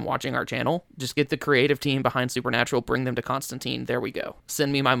keep them watching our channel? Just get the creative team behind Supernatural, bring them to Constantine. There we go.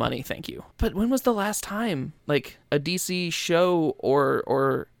 Send me my money. Thank you. But when was the last time like a DC show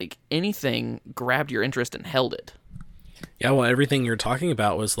or like anything grabbed your interest and held it? Yeah, well, everything you're talking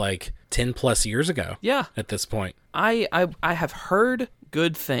about was like 10 plus years ago. Yeah. At this point. I have heard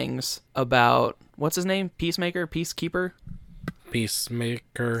good things about, what's his name? Peacekeeper?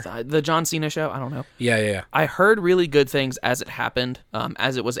 The John Cena show. I don't know. Yeah. I heard really good things as it happened.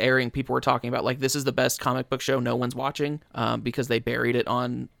 As it was airing, people were talking about like, this is the best comic book show no one's watching because they buried it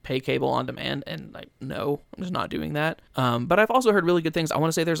on pay cable on demand. And like, no, I'm just not doing that. But I've also heard really good things. I want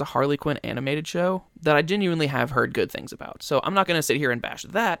to say there's a Harley Quinn animated show that I genuinely have heard good things about. So I'm not going to sit here and bash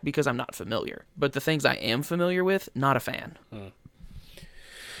that because I'm not familiar. But the things I am familiar with, not a fan.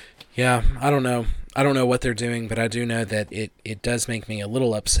 Yeah, I don't know. I don't know what they're doing, but I do know that it does make me a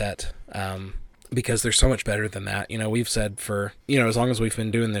little upset because they're so much better than that. We've said for, as long as we've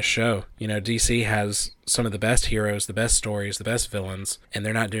been doing this show, DC has some of the best heroes, the best stories, the best villains, and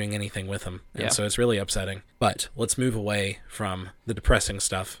they're not doing anything with them. And so it's really upsetting. But let's move away from the depressing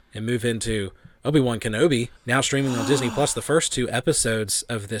stuff and move into Obi-Wan Kenobi, now streaming on Disney Plus, the first 2 episodes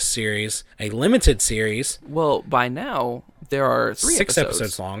of this series, a limited series. Well, by now, there are 3 6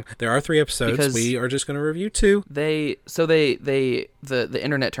 episodes long. There are 3 episodes. Because we are just going to review 2. The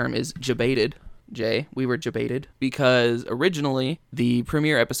internet term is jabated. Jay, we were jabated because originally the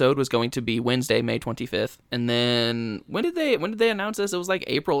premiere episode was going to be Wednesday, May 25th. And then when did they announce this? It was like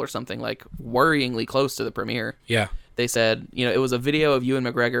April or something, like worryingly close to the premiere. Yeah. They said, it was a video of Ewan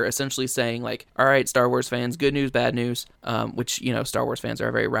McGregor essentially saying like, all right, Star Wars fans, good news, bad news, which, Star Wars fans are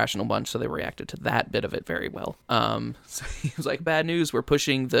a very rational bunch. So they reacted to that bit of it very well. So he was like, bad news, we're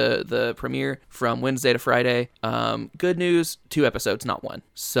pushing the premiere from Wednesday to Friday. Good news, 2 episodes, not 1.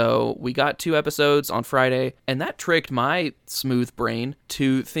 So we got 2 episodes on Friday, and that tricked my smooth brain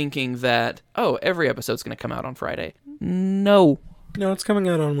to thinking that, oh, every episode's going to come out on Friday. No, it's coming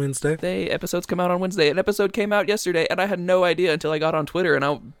out on Wednesday. Episodes come out on Wednesday. An episode came out yesterday, and I had no idea until I got on Twitter, and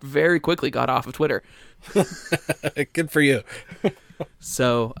I very quickly got off of Twitter. Good for you.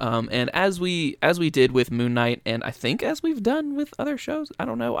 So, and as we did with Moon Knight, and I think as we've done with other shows, I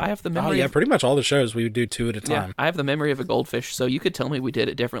don't know. I have the memory. Oh yeah, pretty much all the shows we would do 2 at a time. Yeah, I have the memory of a goldfish. So you could tell me we did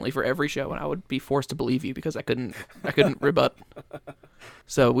it differently for every show, and I would be forced to believe you because I couldn't rebut.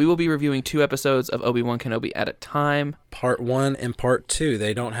 So we will be reviewing 2 episodes of Obi-Wan Kenobi at a time. Part 1 and Part 2.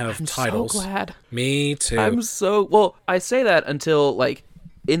 They don't have titles. I'm so glad. Me too. Well, I say that until like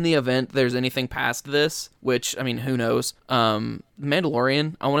in the event there's anything past this, which, who knows?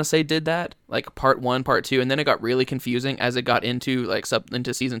 Mandalorian, I want to say, did that, like Part 1, Part 2, and then it got really confusing as it got into like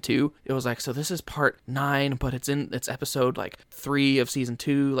into Season 2. It was like, so this is Part 9, but it's episode like 3 of Season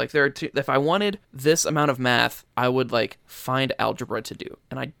 2. Like there are 2. If I wanted this amount of math, I would like find algebra to do,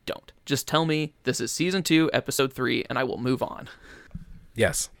 and I don't. Just tell me this is Season 2, Episode 3, and I will move on.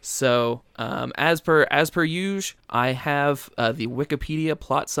 Yes. So, as per usual, I have the Wikipedia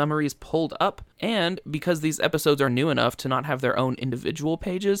plot summaries pulled up, and because these episodes are new enough to not have their own individual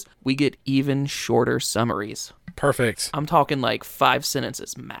pages, we get even shorter summaries. Perfect. I'm talking like 5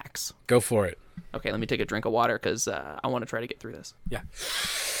 sentences max. Go for it. Okay, let me take a drink of water because I want to try to get through this. Yeah.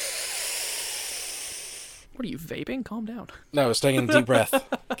 What are you, vaping? Calm down. No, I was taking a deep breath.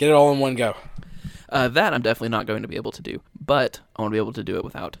 Get it all in one go. That I'm definitely not going to be able to do, but I want to be able to do it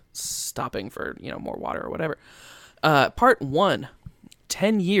without stopping for, more water or whatever. Part 1,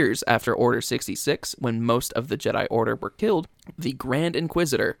 10 years after Order 66, when most of the Jedi Order were killed, the Grand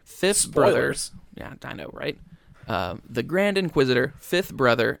Inquisitor, fifth brother... Yeah, I know, right? The Grand Inquisitor, 5th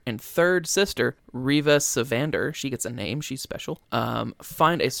brother, and 3rd sister, Reva Savander, she gets a name, she's special,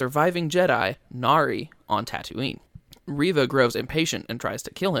 find a surviving Jedi, Nari, on Tatooine. Riva grows impatient and tries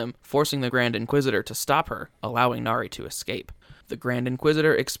to kill him, forcing the Grand Inquisitor to stop her, allowing Nari to escape. The Grand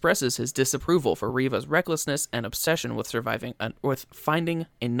Inquisitor expresses his disapproval for Riva's recklessness and obsession with finding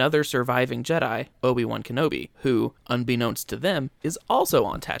another surviving Jedi, Obi-Wan Kenobi, who, unbeknownst to them, is also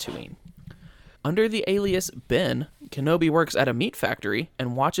on Tatooine. Under the alias Ben, Kenobi works at a meat factory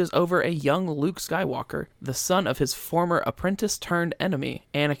and watches over a young Luke Skywalker, the son of his former apprentice-turned-enemy,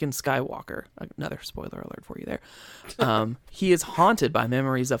 Anakin Skywalker. Another spoiler alert for you there. He is haunted by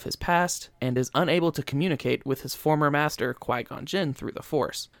memories of his past and is unable to communicate with his former master, Qui-Gon Jinn, through the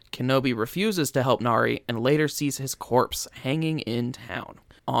Force. Kenobi refuses to help Nari and later sees his corpse hanging in town.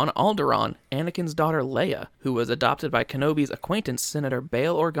 On Alderaan, Anakin's daughter Leia, who was adopted by Kenobi's acquaintance Senator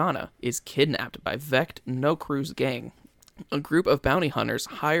Bail Organa, is kidnapped by Vect Nokru's gang, a group of bounty hunters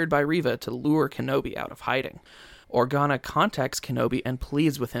hired by Riva to lure Kenobi out of hiding. Organa contacts Kenobi and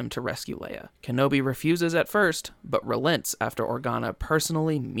pleads with him to rescue Leia. Kenobi refuses at first, but relents after Organa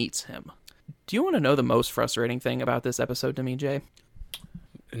personally meets him. Do you want to know the most frustrating thing about this episode to me, Jay?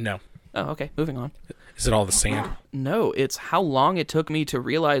 No. Oh, okay. Moving on. Is it all the sand? No, it's how long it took me to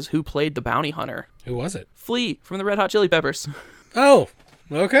realize who played the bounty hunter. Who was it? Flea from the Red Hot Chili Peppers. Oh,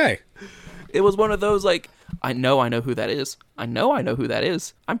 okay. It was one of those, like, I know who that is. I know who that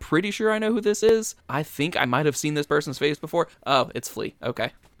is. I'm pretty sure I know who this is. I think I might have seen this person's face before. Oh, it's Flea.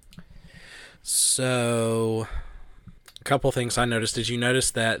 Okay. So, a couple things I noticed. Did you notice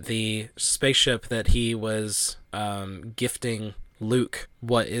that the spaceship that he was gifting Luke,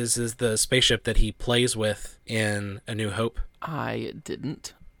 what is the spaceship that he plays with in A New Hope? I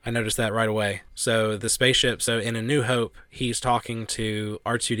didn't. I noticed that right away. So the spaceship, so in A New Hope, he's talking to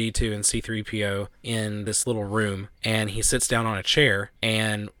R2-D2 and C-3PO in this little room, and he sits down on a chair,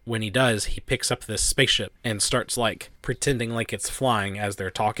 and when he does, he picks up this spaceship and starts like pretending like it's flying as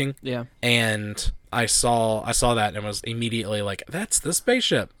they're talking. Yeah. And I saw that and was immediately like, that's the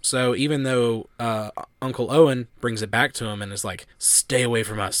spaceship. So even though Uncle Owen brings it back to him and is like, stay away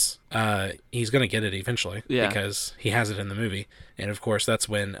from us, he's going to get it eventually. Yeah. Because he has it in the movie. And of course, that's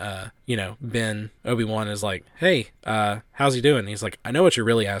when, Ben, Obi-Wan is like, hey, how's he doing? He's like, I know what you're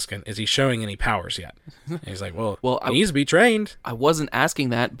really asking. Is he showing any powers yet? And he's like, well he needs to be trained. I wasn't asking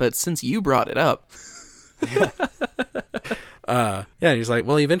that, but since you brought it up. Yeah, he's like,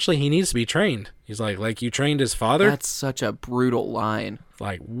 well, eventually he needs to be trained. He's like you trained his father? That's such a brutal line.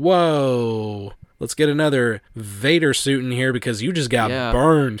 Like, whoa, let's get another Vader suit in here because you just got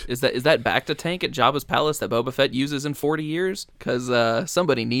burned. Is that Bacta tank at Jabba's palace that Boba Fett uses in 40 years? Because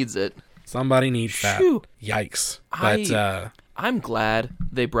somebody needs it. Somebody needs that. Yikes. But I'm glad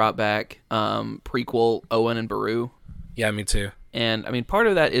they brought back prequel Owen and Beru. Yeah, me too. And, I mean, part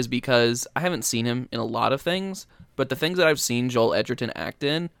of that is because I haven't seen him in a lot of things, but the things that I've seen Joel Edgerton act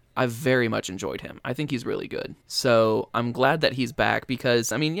in, I've very much enjoyed him. I think he's really good. So I'm glad that he's back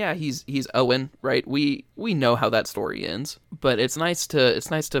because, I mean, yeah, he's Owen, right? We know how that story ends, but it's nice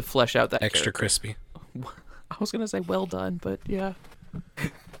to flesh out that extra character. Crispy. I was gonna say well done, but yeah.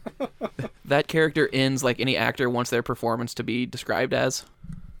 That character ends like any actor wants their performance to be described as.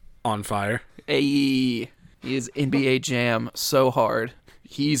 On fire. Hey, he is NBA Jam so hard.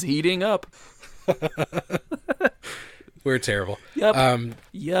 He's heating up. We're terrible. Yep.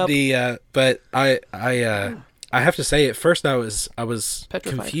 Yep. But I have to say, at first I was Petrified.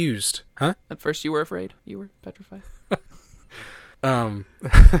 confused. Huh? At first you were afraid. You were petrified.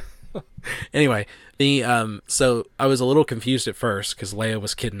 Anyway, so I was a little confused at first because Leia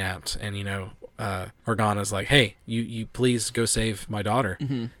was kidnapped, and Organa's like, "Hey, you please go save my daughter."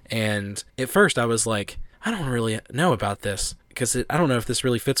 Mm-hmm. And at first I was like, I don't really know about this because I don't know if this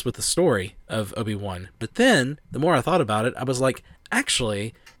really fits with the story of Obi-Wan. But then the more I thought about it, I was like,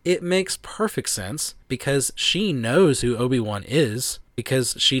 actually, it makes perfect sense because she knows who Obi-Wan is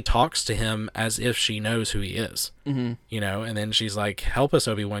because she talks to him as if she knows who he is. Mm-hmm. And then she's like, help us,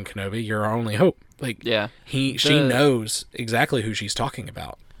 Obi-Wan Kenobi, you're our only hope. Like, yeah, she knows exactly who she's talking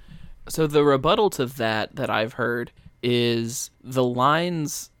about. So the rebuttal to that I've heard is the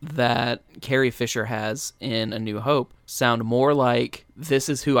lines that Carrie Fisher has in A New Hope sound more like, this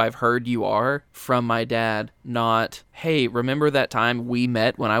is who I've heard you are from my dad, not, hey, remember that time we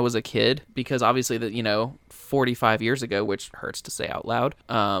met when I was a kid? Because obviously, 45 years ago, which hurts to say out loud,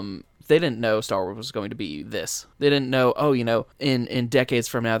 they didn't know Star Wars was going to be this. They didn't know, in decades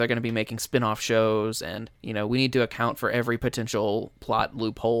from now, they're going to be making spin-off shows, and, we need to account for every potential plot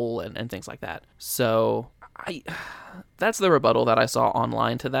loophole and things like that. So that's the rebuttal that I saw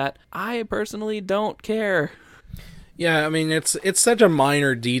online to that. I personally don't care. Yeah, I mean, it's such a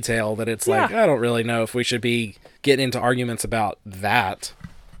minor detail that it's like, I don't really know if we should be getting into arguments about that.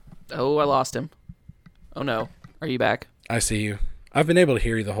 Oh, I lost him. Oh, no. Are you back? I see you. I've been able to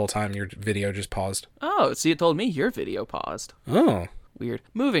hear you the whole time. Your video just paused. Oh, see, it told me your video paused. Oh. Weird.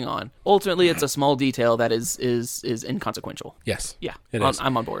 Moving on. Ultimately, it's a small detail that is inconsequential. Yes. Yeah, It is.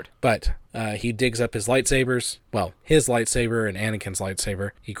 I'm on board. But he digs up his lightsabers. Well, his lightsaber and Anakin's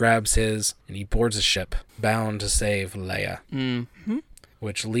lightsaber. He grabs his and he boards a ship bound to save Leia. Mm-hmm.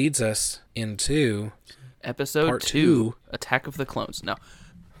 Which leads us into Episode Part 2, Attack of the Clones. No.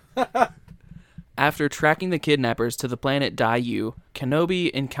 After tracking the kidnappers to the planet Daiyu, Kenobi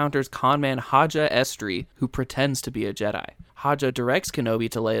encounters conman Haja Estri, who pretends to be a Jedi. Haja directs Kenobi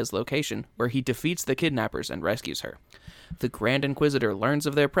to Leia's location, where he defeats the kidnappers and rescues her. The Grand Inquisitor learns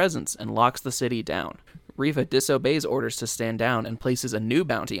of their presence and locks the city down. Reva disobeys orders to stand down and places a new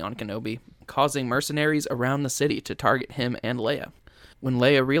bounty on Kenobi, causing mercenaries around the city to target him and Leia. When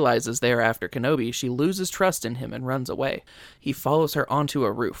Leia realizes they are after Kenobi, she loses trust in him and runs away. He follows her onto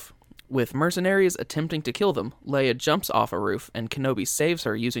a roof. With mercenaries attempting to kill them, Leia jumps off a roof and Kenobi saves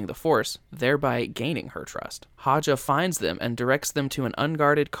her using the Force, thereby gaining her trust. Haja finds them and directs them to an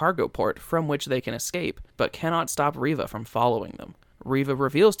unguarded cargo port from which they can escape, but cannot stop Reva from following them. Reva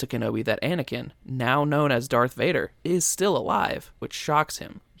reveals to Kenobi that Anakin, now known as Darth Vader, is still alive, which shocks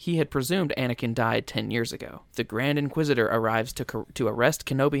him. He had presumed Anakin died 10 years ago. The Grand Inquisitor arrives to arrest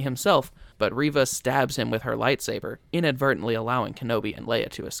Kenobi himself, but Reva stabs him with her lightsaber, inadvertently allowing Kenobi and Leia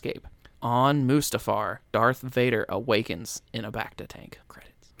to escape. On Mustafar, Darth Vader awakens in a Bacta tank.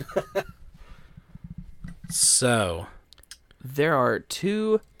 Credits. So, there are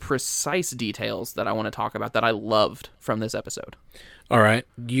two precise details that I want to talk about that I loved from this episode. all right,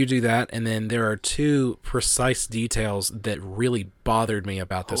 you do that, and then there are two precise details that really bothered me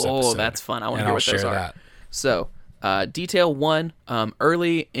about this episode. Oh, that's fun. I want to and hear I'll what those share are. that. So, detail one,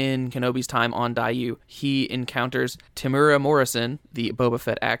 early in Kenobi's time on Daiyu, he encounters Temuera Morrison, the Boba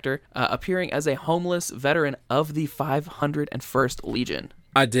Fett actor, appearing as a homeless veteran of the 501st Legion.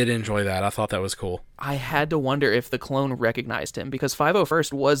 I did enjoy that. I thought that was cool. I had to wonder if the clone recognized him, because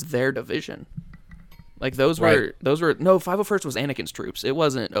 501st was their division. Like, no, 501st was Anakin's troops. It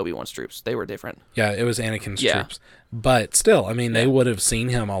wasn't Obi-Wan's troops. They were different. Yeah, it was Anakin's troops. But still, I mean, they would have seen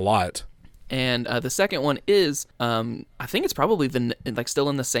him a lot. And the second one is, I think it's probably still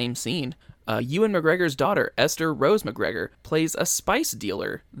in the same scene. Ewan McGregor's daughter, Esther Rose McGregor, plays a spice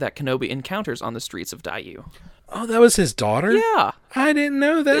dealer that Kenobi encounters on the streets of Daiyu. Oh, that was his daughter? Yeah. I didn't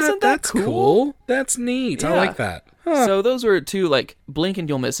know that. Isn't that That's cool? That's neat. Yeah. I like that. Huh. So those were two, blink and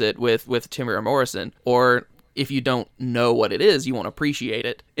you'll miss it with Temuera Morrison, or if you don't know what it is, you won't appreciate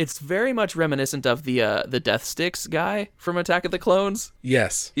it. It's very much reminiscent of the Death Sticks guy from Attack of the Clones.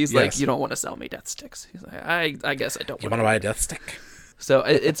 Yes. He's yes. like, you don't want to sell me Death Sticks. He's like, I guess I don't You want want to buy a Death Stick? So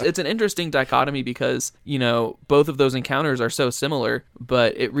it's an interesting dichotomy because, both of those encounters are so similar,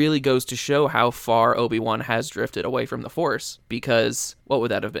 but it really goes to show how far Obi-Wan has drifted away from the Force, because what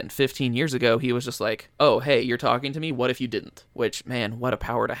would that have been? 15 years ago, he was just like, oh, hey, you're talking to me? What if you didn't? Which, man, what a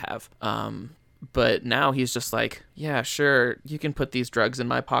power to have. But now he's just like, yeah, sure, you can put these drugs in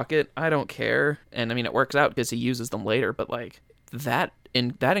my pocket. I don't care. And I mean, it works out because he uses them later, but that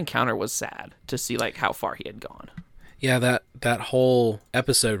encounter was sad to see how far he had gone. Yeah, that whole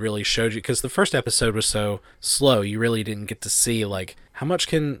episode really showed you, because the first episode was so slow, you really didn't get to see how much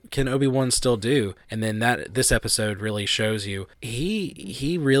can Obi-Wan still do, and then this episode really shows you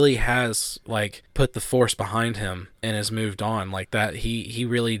he really has put the Force behind him and has moved on like that. He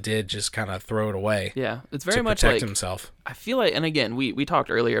really did just kind of throw it away. Yeah, it's very to much protect himself. I feel like, and again, we talked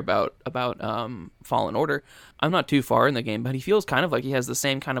earlier about Fallen Order. I'm not too far in the game, but he feels kind of like he has the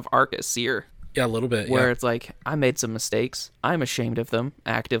same kind of arc as Seer. Yeah, a little bit. Where it's I made some mistakes. I'm ashamed of them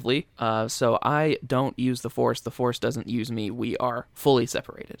actively. So I don't use the Force. The Force doesn't use me. We are fully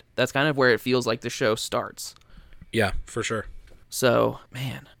separated. That's kind of where it feels like the show starts. Yeah, for sure. So,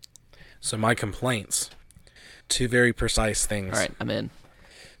 man. So my complaints. Two very precise things. All right, I'm in.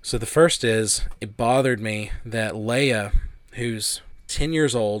 So the first is, it bothered me that Leia, who's 10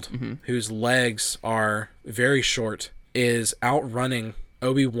 years old, whose legs are very short, is outrunning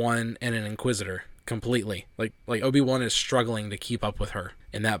Obi-Wan and an Inquisitor completely. Like Obi-Wan is struggling to keep up with her,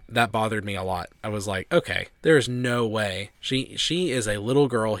 and that bothered me a lot. I was like, okay, there's no way. She is a little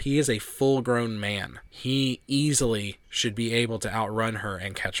girl. He is a full-grown man. He easily should be able to outrun her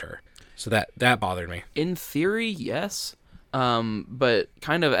and catch her. So that bothered me. In theory, yes. But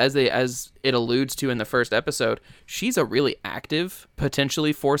kind of as it alludes to in the first episode, she's a really active,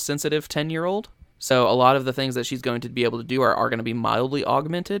 potentially Force-sensitive 10-year-old. So a lot of the things that she's going to be able to do are going to be mildly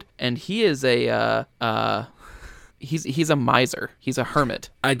augmented. And he is he's a miser. He's a hermit.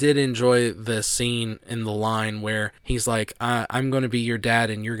 I did enjoy the scene in the line where he's like, I'm going to be your dad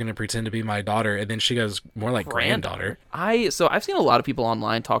and you're going to pretend to be my daughter. And then she goes, more like granddaughter. So I've seen a lot of people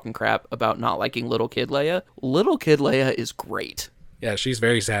online talking crap about not liking Little Kid Leia. Little Kid Leia is great. Yeah, she's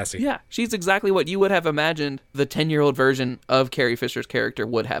very sassy. Yeah, she's exactly what you would have imagined the 10-year-old version of Carrie Fisher's character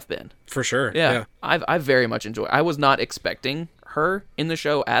would have been. For sure. Yeah. I very much enjoy. I was not expecting her in the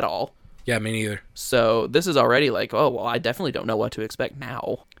show at all. Yeah, me neither. So this is already like, oh, well, I definitely don't know what to expect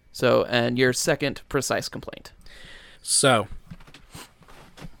now. So, and your second precise complaint. So,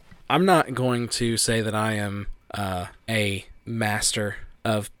 I'm not going to say that I am a master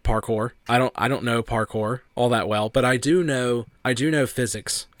of parkour. I don't know parkour all that well, but I do know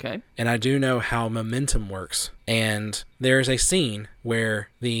physics. Okay. And I do know how momentum works. And there's a scene where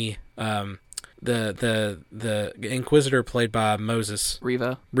the Inquisitor played by Moses.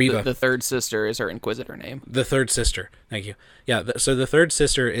 Reva. The third sister is her Inquisitor name. The third sister. Thank you. Yeah, so the third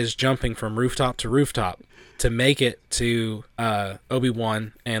sister is jumping from rooftop to rooftop to make it to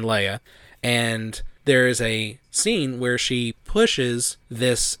Obi-Wan and Leia. And there is a scene where she pushes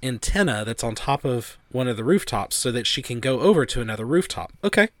this antenna that's on top of one of the rooftops so that she can go over to another rooftop.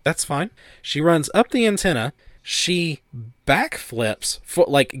 Okay, that's fine. She runs up the antenna. She backflips,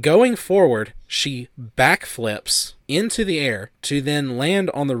 going forward, she backflips into the air to then land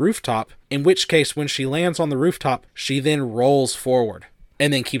on the rooftop, in which case, when she lands on the rooftop, she then rolls forward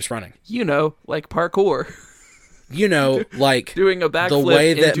and then keeps running. Like parkour. Doing a backflip the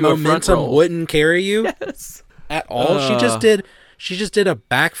way that into momentum wouldn't carry you at all. She just did a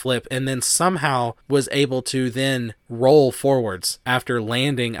backflip and then somehow was able to then roll forwards after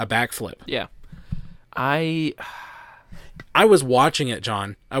landing a backflip. Yeah. I was watching it,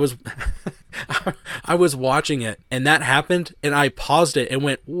 John. I was watching it, and that happened, and I paused it and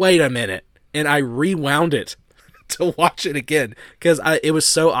went, wait a minute, and I rewound it to watch it again, because it was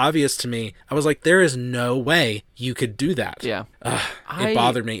so obvious to me. I was like, there is no way you could do that. Yeah. It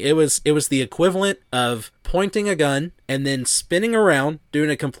bothered me. It was the equivalent of pointing a gun and then spinning around, doing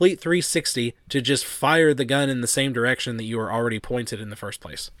a complete 360 to just fire the gun in the same direction that you were already pointed in the first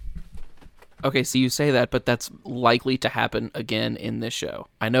place. Okay, so you say that, but that's likely to happen again in this show.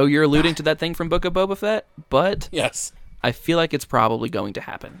 I know you're alluding to that thing from Book of Boba Fett, but yes, I feel like it's probably going to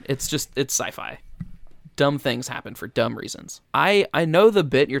happen. It's sci-fi. Dumb things happen for dumb reasons. I know the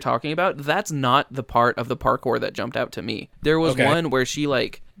bit you're talking about. That's not the part of the parkour that jumped out to me. There was one where she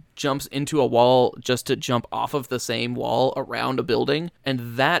jumps into a wall just to jump off of the same wall around a building,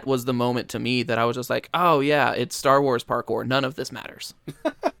 and that was the moment to me that I was just like, oh yeah, it's Star Wars parkour. None of this matters.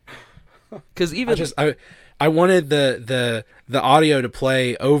 Because even I wanted the audio to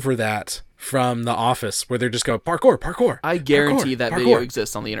play over that from The Office, where they're just go parkour. I guarantee that video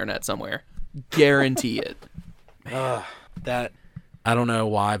exists on the internet somewhere. Guarantee it. That I don't know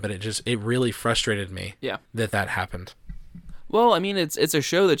why, but it really frustrated me. Yeah. That happened. Well, I mean, it's a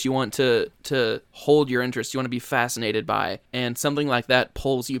show that you want to hold your interest, you want to be fascinated by, and something like that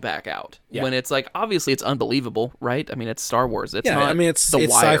pulls you back out. Yeah. When it's like, obviously it's unbelievable, right? I mean, it's Star Wars. It's not it's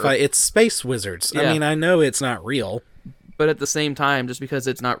sci-fi. It's space wizards. Yeah. I mean, I know it's not real. But at the same time, just because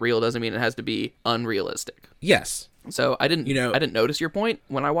it's not real doesn't mean it has to be unrealistic. Yes. So I didn't notice your point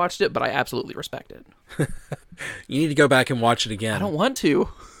when I watched it, but I absolutely respect it. You need to go back and watch it again. I don't want to.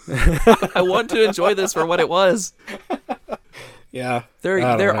 I want to enjoy this for what it was. Yeah.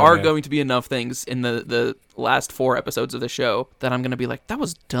 There are going to be enough things in the last 4 episodes of the show that I'm going to be like, that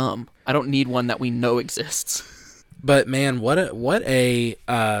was dumb. I don't need one that we know exists. But man, what a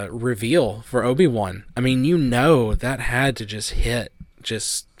reveal for Obi-Wan. I mean, that had to just hit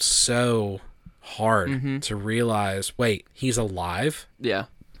just so hard to realize, wait, he's alive? Yeah.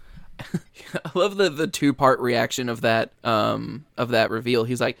 I love the 2-part reaction of that reveal.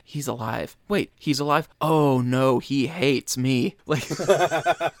 He's like, he's alive. Wait, he's alive? Oh no, he hates me. Like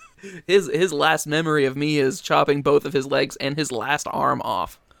his last memory of me is chopping both of his legs and his last arm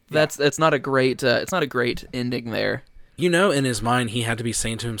off. Yeah. That's not a great it's not a great ending there. In his mind, he had to be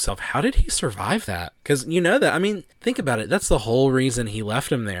saying to himself, how did he survive that? Because that, I mean, think about it. That's the whole reason he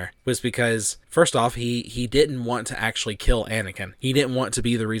left him there, was because, first off, he didn't want to actually kill Anakin. He didn't want to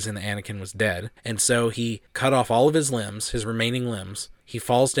be the reason that Anakin was dead. And so he cut off all of his limbs, his remaining limbs. He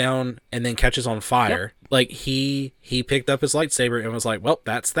falls down and then catches on fire. Yep. Like, he picked up his lightsaber and was like, well,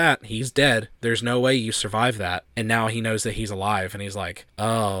 that's that. He's dead. There's no way you survive that. And now he knows that he's alive. And he's like,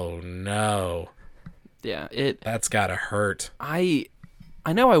 oh, no. Yeah, that's gotta hurt. I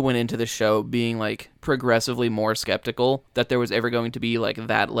I know I went into the show being like progressively more skeptical that there was ever going to be like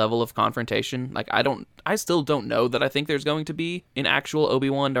that level of confrontation. Like I still don't know that I think there's going to be an actual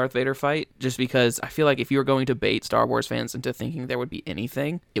Obi-Wan Darth Vader fight, just because I feel like if you were going to bait Star Wars fans into thinking there would be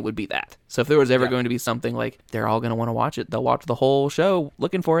anything, it would be that. So if there was ever going to be something, like, they're all going to want to watch it, they'll watch the whole show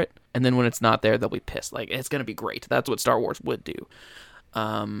looking for it, and then when it's not there, they'll be pissed. Like, it's going to be great. That's what Star Wars would do.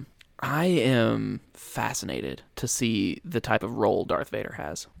 I am fascinated to see the type of role Darth Vader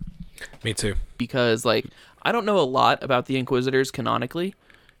has. Me too. Because, like, I don't know a lot about the Inquisitors canonically.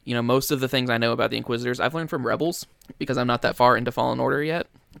 You know, most of the things I know about the Inquisitors I've learned from Rebels, because I'm not that far into Fallen Order yet.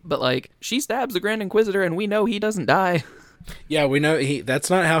 But, like, she stabs the Grand Inquisitor, and we know he doesn't die. Yeah, we know that's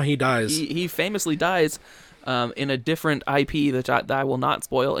not how he dies. He famously dies in a different IP that I will not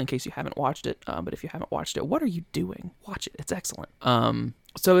spoil in case you haven't watched it. But if you haven't watched it, what are you doing? Watch it. It's excellent.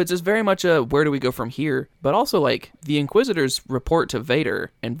 So it's just very much a where do we go from here? But also, like, the Inquisitors report to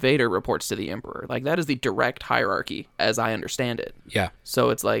Vader, and Vader reports to the Emperor. Like, that is the direct hierarchy, as I understand it. Yeah. So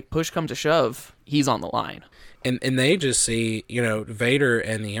it's like, push come to shove, he's on the line. And they just see, you know, Vader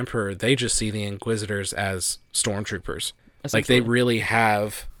and the Emperor, they just see the Inquisitors as stormtroopers. Like, they really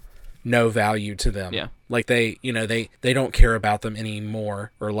have no value to them. Yeah. Like, they don't care about them any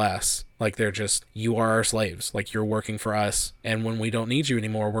more or less. Like, they're just, you are our slaves. Like, you're working for us, and when we don't need you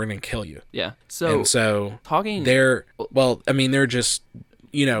anymore, we're going to kill you. Yeah. So talking... they're just,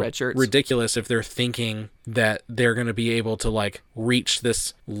 you know, red shirts. Ridiculous if they're thinking that they're going to be able to, like, reach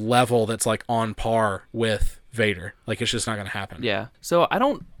this level that's, like, on par with Vader. Like, it's just not going to happen. Yeah. So I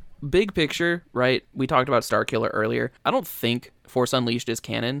don't... Big picture, right? We talked about Starkiller earlier. I don't think Force Unleashed is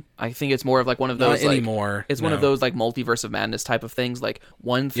canon. I think it's more of like one of those, not anymore. It's one of those like multiverse of madness type of things. Like,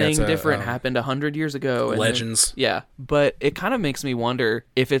 one thing different happened 100 years ago. And Legends. Yeah. But it kind of makes me wonder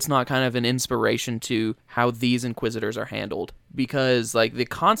if it's not kind of an inspiration to how these Inquisitors are handled. Because, like, the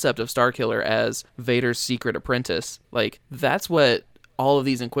concept of Starkiller as Vader's secret apprentice, like, that's what all of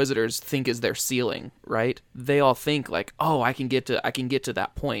these Inquisitors think is their ceiling, right? They all think like, oh, I can get to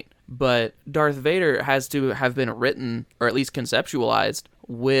that point. But Darth Vader has to have been written, or at least conceptualized,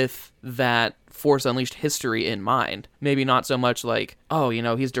 with that Force Unleashed history in mind. Maybe not so much like, oh, you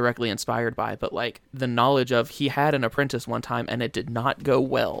know, he's directly inspired by, but like the knowledge of he had an apprentice one time and it did not go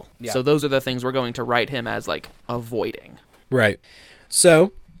well. Yeah. So those are the things we're going to write him as like avoiding. Right.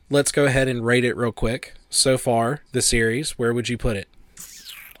 So let's go ahead and rate it real quick. So far, the series, where would you put it?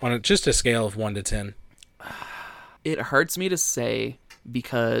 On just a scale of 1 to 10. It hurts me to say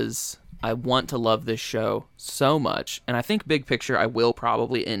because I want to love this show so much. And I think big picture, I will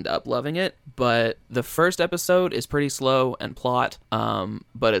probably end up loving it. But the first episode is pretty slow and plot.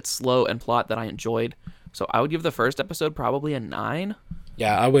 But it's slow and plot that I enjoyed. So I would give the first episode probably a 9.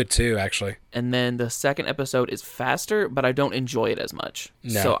 Yeah, I would too, actually. And then the second episode is faster, but I don't enjoy it as much.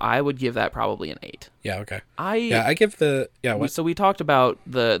 No. So I would give that probably an 8. Yeah, okay. I give the... Yeah, what? So we talked about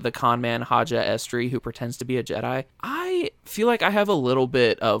the con man Haja Estri who pretends to be a Jedi. I feel like I have a little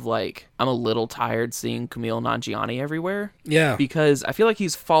bit of, like, I'm a little tired seeing Kumail Nanjiani everywhere. Yeah. Because I feel like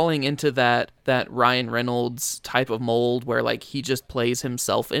he's falling into that Ryan Reynolds type of mold where, like, he just plays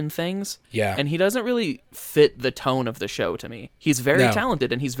himself in things. Yeah. And he doesn't really fit the tone of the show to me. He's very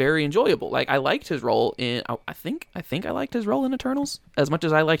talented and he's very enjoyable. Like, I liked his role in... I think I liked his role in Eternals as much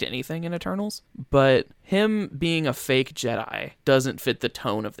as I liked anything in Eternals. But him being a fake Jedi doesn't fit the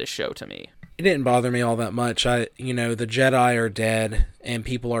tone of this show to me. It didn't bother me all that much. The Jedi are dead and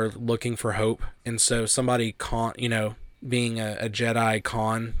people are looking for hope. And so somebody being a Jedi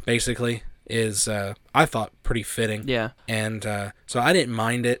con, basically, is, I thought, pretty fitting. Yeah. And so I didn't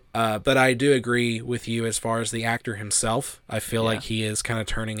mind it. But I do agree with you as far as the actor himself. I feel like he is kind of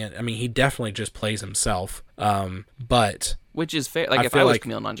turning it. I mean, he definitely just plays himself. But... Which is fair. Like, if I was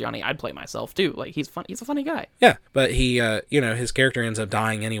Kumail Nanjiani, I'd play myself, too. Like, he's fun. He's a funny guy. Yeah, but he, his character ends up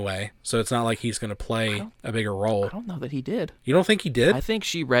dying anyway, so it's not like he's going to play a bigger role. I don't know that he did. You don't think he did? I think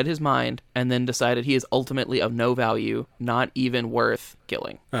she read his mind and then decided he is ultimately of no value, not even worth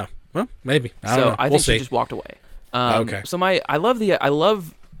killing. Oh, well, maybe. I don't know. I think she just walked away. Okay. So I love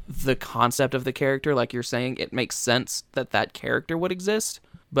the concept of the character. Like you're saying, it makes sense that character would exist,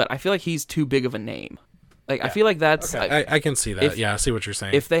 but I feel like he's too big of a name. Like, I feel like that's... Okay. I can see that. I see what you're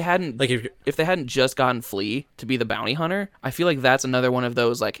saying. If they hadn't if they hadn't just gotten Flea to be the bounty hunter, I feel like that's another one of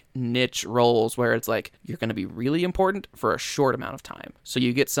those, like, niche roles where it's like, you're going to be really important for a short amount of time. So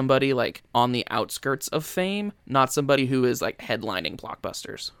you get somebody, like, on the outskirts of fame, not somebody who is, like, headlining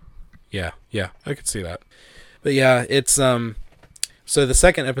blockbusters. Yeah, I could see that. But yeah, it's... So the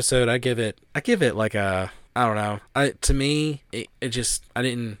second episode, I give it like a... I don't know. To me, it just... I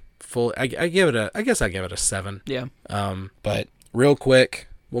didn't... I guess I give it a 7. Yeah. But real quick,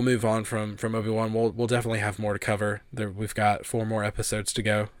 we'll move on from Obi-Wan. We'll definitely have more to cover. We've got 4 more episodes to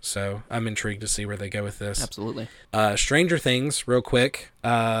go, so I'm intrigued to see where they go with this. Absolutely. Stranger Things, real quick.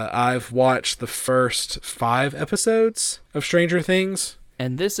 I've watched the first 5 episodes of Stranger Things.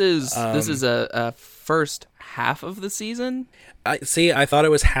 And this is a first half of the season. I thought it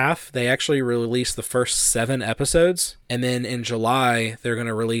was half. They actually released the first 7 episodes, and then in July they're going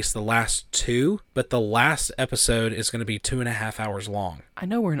to release the last 2. But the last episode is going to be 2.5 hours long. I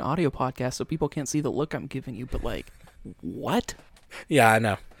know we're an audio podcast, so people can't see the look I'm giving you, but like, what? Yeah, I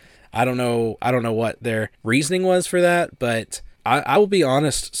know. I don't know what their reasoning was for that, but I will be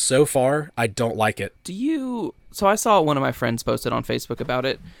honest. So far, I don't like it. So I saw one of my friends posted on Facebook about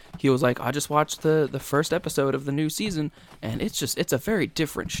it. He was like, I just watched the first episode of the new season, and it's a very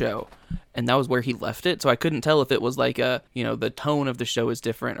different show. And that was where he left it. So I couldn't tell if it was like the tone of the show is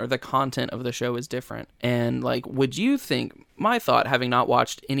different or the content of the show is different. And like, would you think, my thought, having not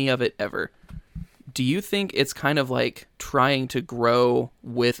watched any of it ever, do you think it's kind of like trying to grow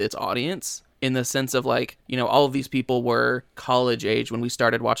with its audience? In the sense of like, all of these people were college age when we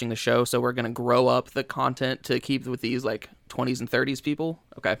started watching the show, so we're going to grow up the content to keep with these like 20s and 30s people?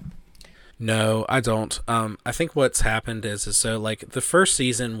 Okay. No, I don't. I think what's happened is so like the first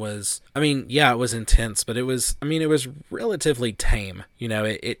season was, it was intense, but it was relatively tame.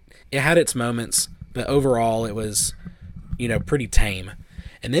 It had its moments, but overall it was, pretty tame.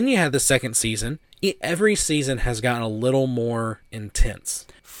 And then you had the second season. Every season has gotten a little more intense.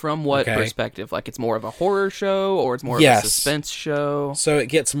 From what perspective? Like it's more of a horror show or it's more of a suspense show? So it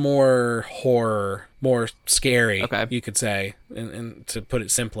gets more horror, more scary, okay, you could say. And to put it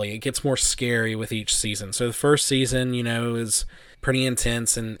simply, it gets more scary with each season. So the first season, is pretty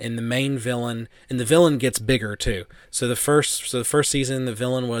intense, and the main villain, and the villain gets bigger too. So the first season, the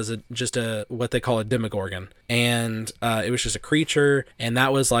villain was just what they call a Demogorgon. And it was just a creature, and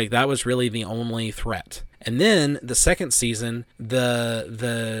that was really the only threat. And then the second season, and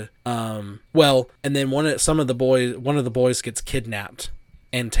then one of the boys gets kidnapped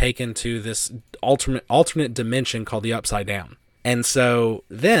and taken to this alternate dimension called the Upside Down. And so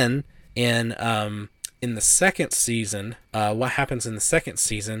then in the second season, what happens in the second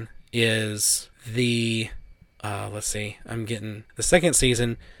season is the second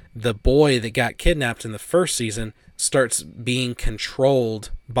season, the boy that got kidnapped in the first season starts being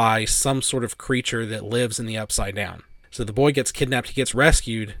controlled by some sort of creature that lives in the Upside Down. So the boy gets kidnapped, he gets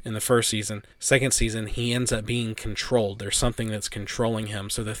rescued in the first season. Second season, he ends up being controlled. There's something that's controlling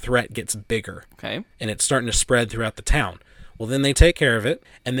him, so the threat gets bigger. Okay. And it's starting to spread throughout the town. Well, then they take care of it,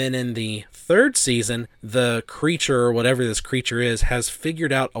 and then in the third season, the creature, or whatever this creature is, has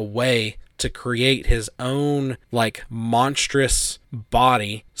figured out a way to create his own, like, monstrous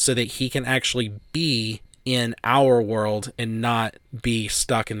body so that he can actually be in our world and not be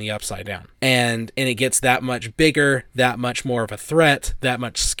stuck in the Upside Down. And it gets that much bigger, that much more of a threat, that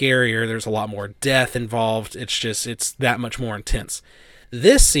much scarier. There's a lot more death involved. It's that much more intense.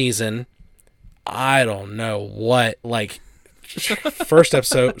 This season, I don't know what, like, first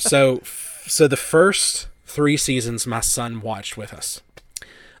episode. So the first 3 seasons my son watched with us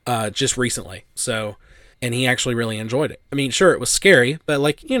just recently. And he actually really enjoyed it. I mean, sure, it was scary, but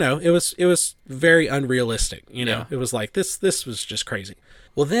like, it was very unrealistic. Yeah. It was like this was just crazy.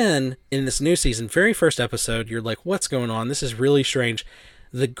 Well, then in this new season, very first episode, you're like, what's going on? This is really strange.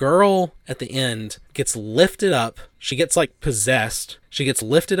 The girl at the end gets lifted up. She gets like possessed. She gets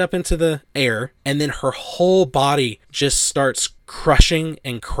lifted up into the air, and then her whole body just starts crushing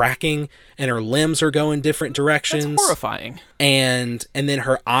and cracking, and her limbs are going different directions. That's horrifying. And then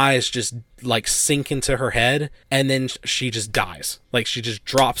her eyes just like sink into her head, and then she just dies. Like she just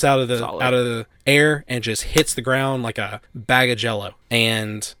drops out of the air and just hits the ground like a bag of Jello.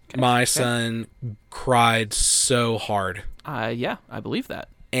 And my son cried so hard. Yeah, I believe that.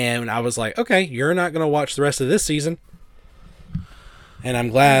 And I was like, okay, you're not going to watch the rest of this season. And I'm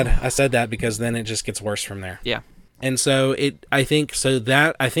glad I said that, because then it just gets worse from there. Yeah. And so I think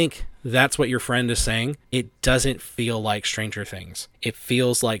that's what your friend is saying. It doesn't feel like Stranger Things. It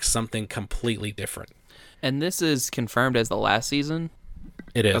feels like something completely different. And this is confirmed as the last season?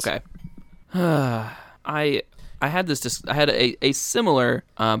 It is. Okay. I had a similar,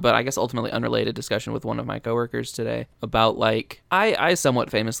 but I guess ultimately unrelated discussion with one of my coworkers today about, like, I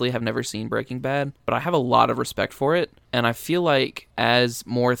somewhat famously have never seen Breaking Bad, but I have a lot of respect for it. And I feel like as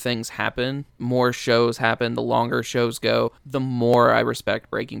more things happen, more shows happen, the longer shows go, the more I respect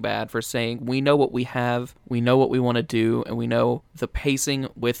Breaking Bad for saying, we know what we have, we know what we want to do, and we know the pacing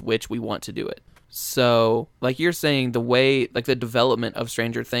with which we want to do it. So, like you're saying, the way, like the development of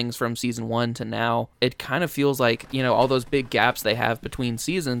Stranger Things from season 1 to now, it kind of feels like, all those big gaps they have between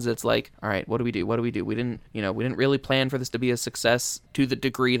seasons. It's like, all right, what do we do? What do we do? We didn't really plan for this to be a success to the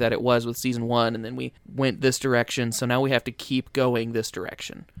degree that it was with season 1, and then we went this direction. So now we have to keep going this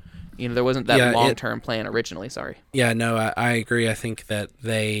direction. There wasn't that long-term plan originally. Sorry. Yeah, no, I agree. I think that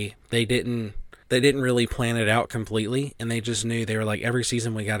they didn't really plan it out completely, and they just knew, they were like, every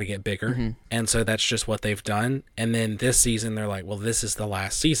season we got to get bigger. Mm-hmm. And so that's just what they've done. And then this season they're like, well, this is the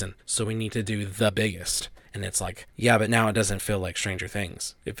last season, so we need to do the biggest. And it's like, yeah, but now it doesn't feel like Stranger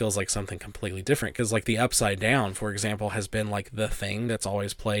Things. It feels like something completely different. Because like the Upside Down, for example, has been like the thing that's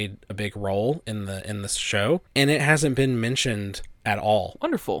always played a big role in the show, and it hasn't been mentioned at all.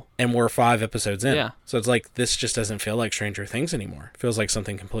 Wonderful. And we're 5 episodes in. Yeah. So it's like, this just doesn't feel like Stranger Things anymore. It feels like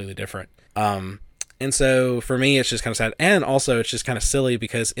something completely different. And so for me, it's just kind of sad. And also it's just kind of silly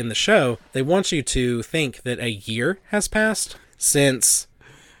because in the show, they want you to think that a year has passed since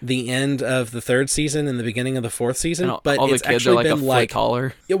the end of the 3rd season and the beginning of the 4th season. And but all it's the kids actually are like been a like foot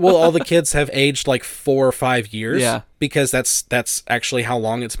taller. well, all the kids have aged like 4 or 5 years. Yeah. Because that's actually how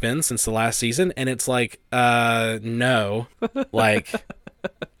long it's been since the last season. And it's like, no. Like,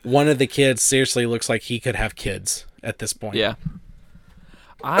 one of the kids seriously looks like he could have kids at this point. Yeah.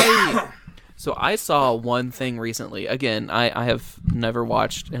 So I saw one thing recently. Again, I have never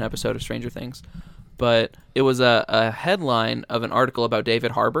watched an episode of Stranger Things, but it was a headline of an article about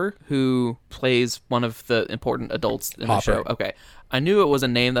David Harbour, who plays one of the important adults in the show. Okay. I knew it was a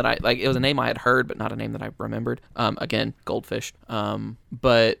name that it was a name I had heard, but not a name that I remembered. Again, Goldfish.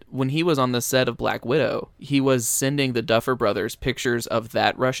 But when he was on the set of Black Widow, he was sending the Duffer Brothers pictures of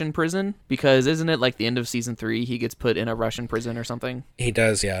that Russian prison, because isn't it like the end of season 3, he gets put in a Russian prison or something? He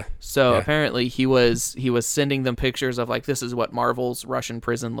does, yeah. So apparently he was sending them pictures of like, this is what Marvel's Russian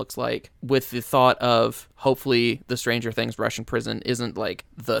prison looks like, with the thought of hopefully the Stranger Things Russian prison isn't like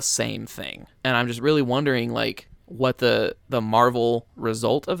the same thing. And I'm just really wondering like what the Marvel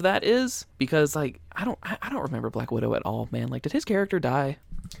result of that is, because like I don't remember Black Widow at all, man. Like, did his character die?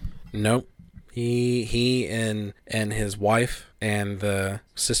 Nope. He and his wife and the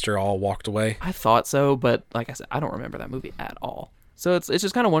sister all walked away. I thought so, but like I said, I don't remember that movie at all. So it's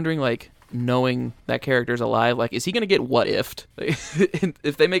just kind of wondering, like, knowing that character's alive, like, is he going to get what if'd?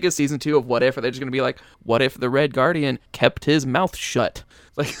 If they make a season 2 of What If, are they just going to be like, what if the Red Guardian kept his mouth shut?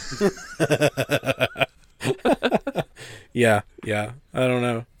 Like, yeah, I don't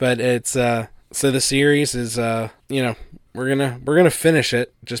know, but it's so the series is we're gonna finish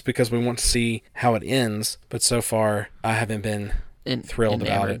it just because we want to see how it ends, but so far I haven't been thrilled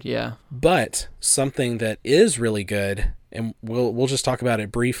about it. Yeah, but something that is really good, and we'll just talk about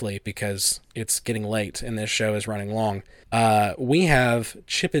it briefly because it's getting late and this show is running long. We have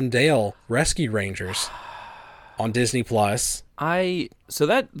Chip and Dale Rescue Rangers on Disney Plus. So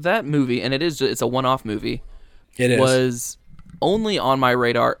that movie, and it's a one-off movie. It was only on my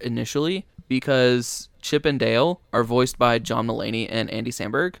radar initially because Chip and Dale are voiced by John Mulaney and Andy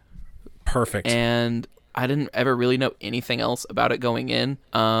Samberg. Perfect. And I didn't ever really know anything else about it going in.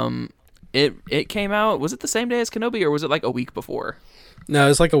 It came out, was it the same day as Kenobi, or was it like a week before? No, it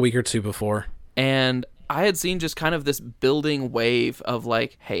was like a week or two before. And I had seen just kind of this building wave of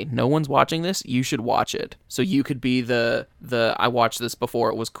like, hey, no one's watching this, you should watch it. So you could be the I watched this before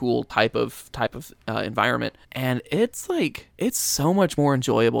it was cool type of environment. And it's like, it's so much more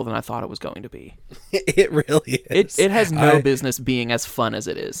enjoyable than I thought it was going to be. It really is. It has no business being as fun as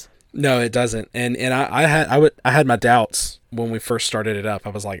it is. No, it doesn't. And I had my doubts when we first started it up. I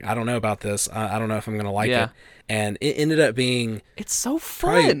was like, I don't know about this. I don't know if I'm going to like it. And it ended up being, it's so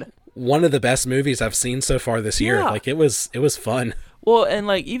fun. One of the best movies I've seen so far this year. Like, it was fun. Well, and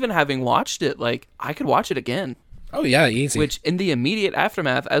like, even having watched it, like, I could watch it again. Oh yeah, easy. Which in the immediate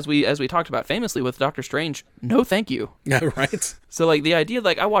aftermath, as we talked about famously with Doctor Strange, no thank you. Yeah, right. So like the idea,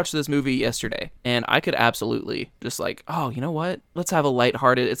 like, I watched this movie yesterday and I could absolutely just like, oh, you know what? Let's have a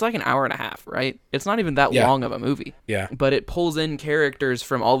lighthearted, it's like an hour and a half, right? It's not even that long of a movie. Yeah. But it pulls in characters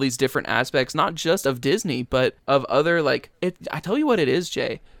from all these different aspects, not just of Disney, but of other, like, I tell you what it is,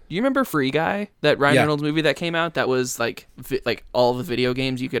 Jay. Do you remember Free Guy, that Ryan Reynolds movie that came out that was like all the video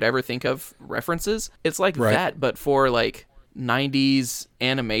games you could ever think of references? It's like that, but for like 90s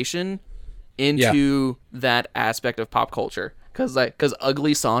animation into that aspect of pop culture. Because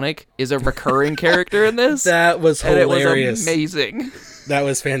Ugly Sonic is a recurring character in this. That was hilarious. And it was amazing. That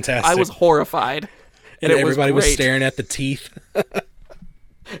was fantastic. I was horrified. And everybody was staring at the teeth.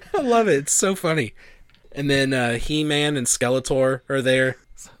 I love it. It's so funny. And then He-Man and Skeletor are there.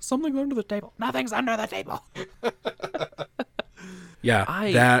 Something's under the table. Nothing's under the table.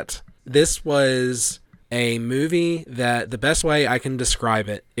 Yeah, This was a movie that the best way I can describe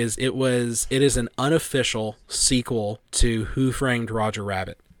it is it is an unofficial sequel to Who Framed Roger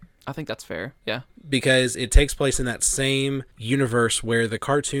Rabbit. I think that's fair. Yeah. Because it takes place in that same universe where the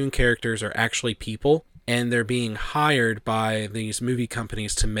cartoon characters are actually people and they're being hired by these movie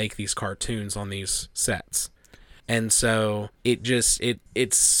companies to make these cartoons on these sets. And so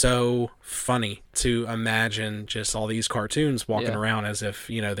it's so funny to imagine just all these cartoons walking around as if,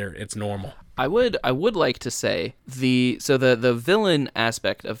 it's normal. I would like to say the villain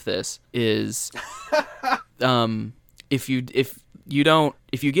aspect of this is if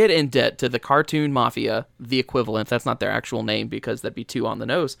you get in debt to the cartoon mafia, the equivalent, that's not their actual name because that'd be too on the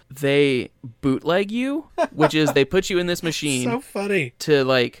nose, they bootleg you, which is they put you in this machine so funny to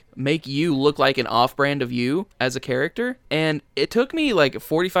like make you look like an off-brand of you as a character. And it took me like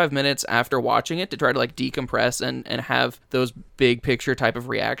 45 minutes after watching it to try to like decompress and have those big picture type of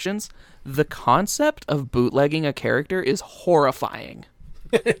reactions. The concept of bootlegging a character is horrifying.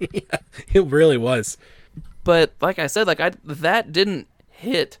 Yeah, it really was. But like I said, that didn't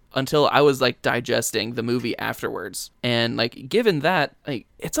hit until I was like digesting the movie afterwards. And like given that, like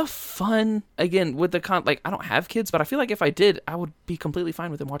it's a fun, again, with the like I don't have kids, but I feel like if I did, I would be completely fine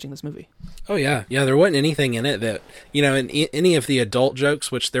with them watching this movie. Oh yeah. Yeah, there wasn't anything in it that, in any of the adult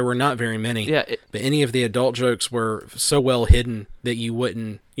jokes, which there were not very many. Yeah, but any of the adult jokes were so well hidden that you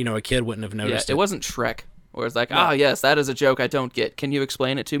wouldn't, a kid wouldn't have noticed it. It wasn't Shrek. Where it's like, yes, that is a joke I don't get. Can you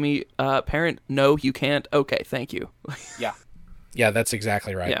explain it to me? Parent, no, you can't. Okay, thank you. Yeah. Yeah, that's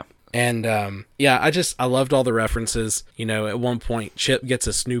exactly right. Yeah. And, I loved all the references. At one point, Chip gets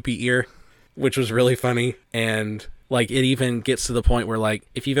a Snoopy ear, which was really funny. And, like, it even gets to the point where, like,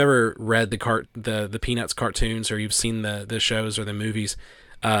 if you've ever read the Peanuts cartoons or you've seen the shows or the movies,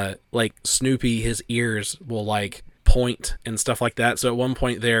 like, Snoopy, his ears will, like, point and stuff like that. So at one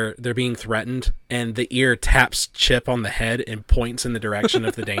point they're being threatened and the ear taps Chip on the head and points in the direction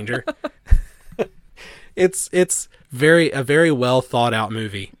of the danger. It's a very well thought out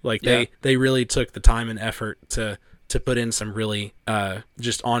movie. Like they really took the time and effort to put in some really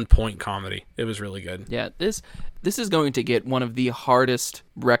just on point comedy. It was really good. Yeah, this is going to get one of the hardest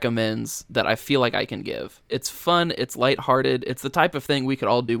recommends that I feel like I can give. It's fun, it's lighthearted, it's the type of thing we could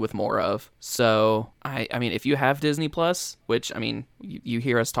all do with more of. So, I mean, if you have Disney Plus, which, I mean, you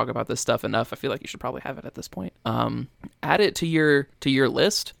hear us talk about this stuff enough, I feel like you should probably have it at this point. Add it to your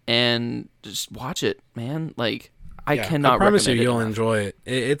list and just watch it, man. Like, I cannot. I promise you, recommend it you'll enough. enjoy it.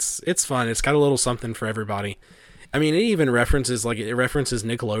 It's fun. It's got a little something for everybody. I mean, it even references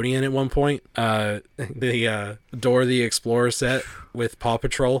Nickelodeon at one point. The Dora the Explorer set with Paw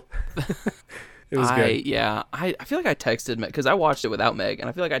Patrol. It was good. Yeah, I feel like I texted Meg because I watched it without Meg, and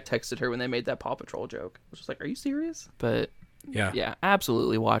I feel like I texted her when they made that Paw Patrol joke. I was just like, "Are you serious?" But yeah,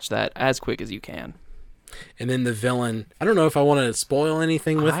 absolutely watch that as quick as you can. And then the villain, I don't know if I want to spoil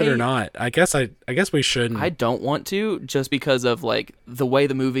anything with it or not. I guess we shouldn't. I don't want to, just because of like the way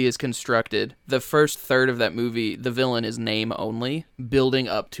the movie is constructed. The first third of that movie, the villain is name only, building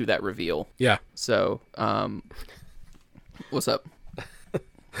up to that reveal. Yeah. So, what's up?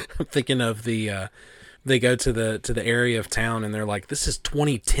 I'm thinking of the they go to the area of town and they're like, this is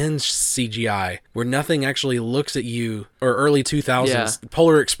 2010 CGI where nothing actually looks at you, or early 2000s. Yeah.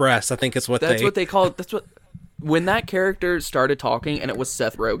 Polar Express, I think That's what they call it. When that character started talking and it was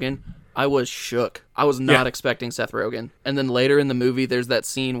Seth Rogen, I was shook. I was not expecting Seth Rogen. And then later in the movie, there's that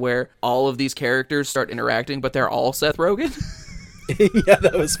scene where all of these characters start interacting, but they're all Seth Rogen. Yeah,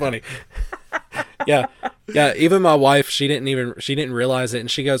 that was funny. Yeah. Even my wife, she didn't realize it, and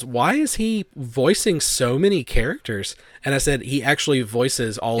she goes, "Why is he voicing so many characters?" And I said, "He actually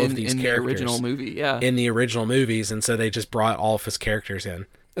voices all of these characters in the original movie, yeah, in the original movies, and so they just brought all of his characters in."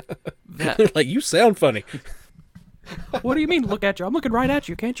 Like, you sound funny. What do you mean? Look at you. I'm looking right at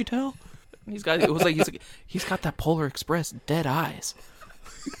you. Can't you tell? He's got that Polar Express dead eyes.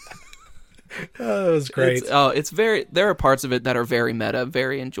 Oh, that was great. There are parts of it that are very meta,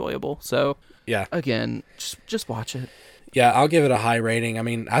 very enjoyable. So yeah, again, just watch it. Yeah, I'll give it a high rating. I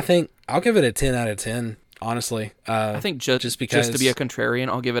mean, I think I'll give it a 10 out of 10. Honestly, I think just to be a contrarian,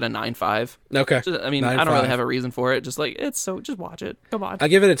 I'll give it a 9.5. Okay. I mean, 9.5. I don't really have a reason for it. Just watch it. Come on. I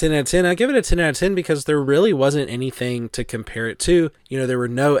give it a 10 out of 10. I give it a 10 out of 10 because there really wasn't anything to compare it to. There were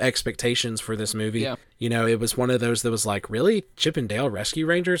no expectations for this movie. Yeah. It was one of those that was like, really? Chip and Dale Rescue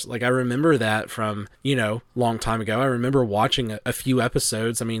Rangers? Like, I remember that from, long time ago. I remember watching a few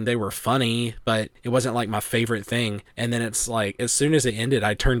episodes. I mean, they were funny, but it wasn't like my favorite thing. And then it's like, as soon as it ended,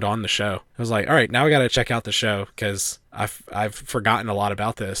 I turned on the show. I was like, all right, now I got to check check out the show because I've forgotten a lot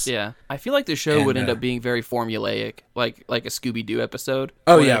about this. Yeah, I feel like the show would end up being very formulaic, like a Scooby-Doo episode.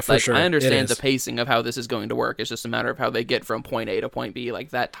 Oh yeah, for sure. I understand the pacing of how this is going to work. It's just a matter of how they get from point A to point B,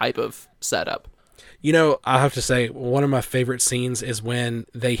 like that type of setup. You know, I have to say, one of my favorite scenes is when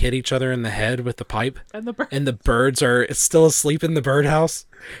they hit each other in the head with the pipe. And the birds are still asleep in the birdhouse.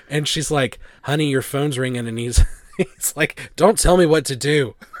 And she's like, honey, your phone's ringing. And he's like, don't tell me what to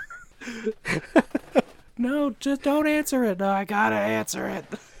do. No, just don't answer it. No, I gotta answer it.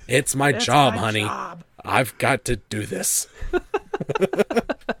 It's my job, honey. I've got to do this.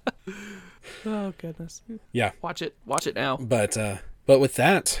 Oh, goodness. Yeah. Watch it now. But with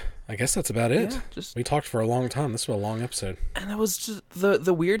that, I guess that's about it. Yeah, we talked for a long time. This was a long episode. And it was just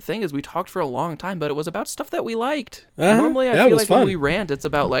the weird thing is we talked for a long time, but it was about stuff that we liked. Uh-huh. Normally, I feel like when we rant, it's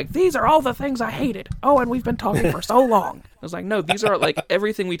about like, these are all the things I hated. Oh, and we've been talking for so long. I was like, no, these are like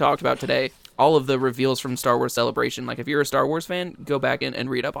everything we talked about today. All of the reveals from Star Wars Celebration. Like, if you're a Star Wars fan, go back and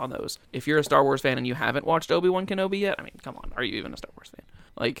read up on those. If you're a Star Wars fan and you haven't watched Obi-Wan Kenobi yet, I mean, come on, are you even a Star Wars fan?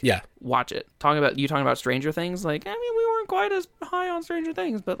 Like, yeah, watch it. Talking about Stranger Things, like, I mean, we weren't quite as high on Stranger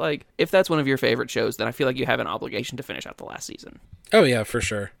Things, but like, if that's one of your favorite shows, then I feel like you have an obligation to finish out the last season. Oh yeah, for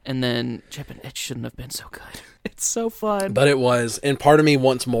sure. And then, Chip, it shouldn't have been so good. It's so fun. But it was, and part of me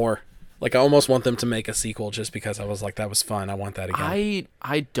wants more. Like, I almost want them to make a sequel just because I was like, that was fun. I want that again.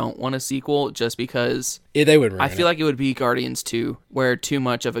 I don't want a sequel just because they would ruin I feel like it would be Guardians 2, where too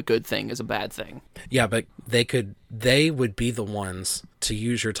much of a good thing is a bad thing. Yeah, but they would be the ones to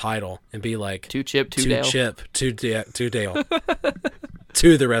use your title and be like, to Chip, to Dale. To Chip, to Dale.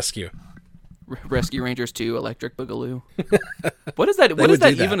 To the rescue. Rescue Rangers 2, Electric Boogaloo. What is that? What is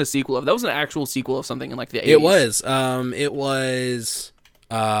that even a sequel of? That was an actual sequel of something in like the 80s. It was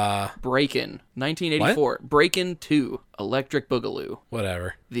Breakin, 1984. What? Breakin 2, Electric Boogaloo.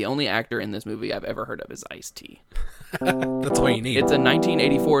 Whatever. The only actor in this movie I've ever heard of is Ice-T. That's all you need. It's a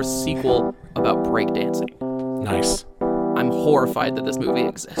 1984 sequel about breakdancing. Nice. I'm horrified that this movie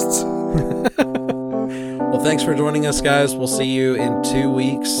exists. Well, thanks for joining us, guys. We'll see you in 2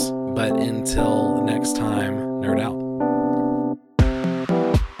 weeks. But until next time, nerd out.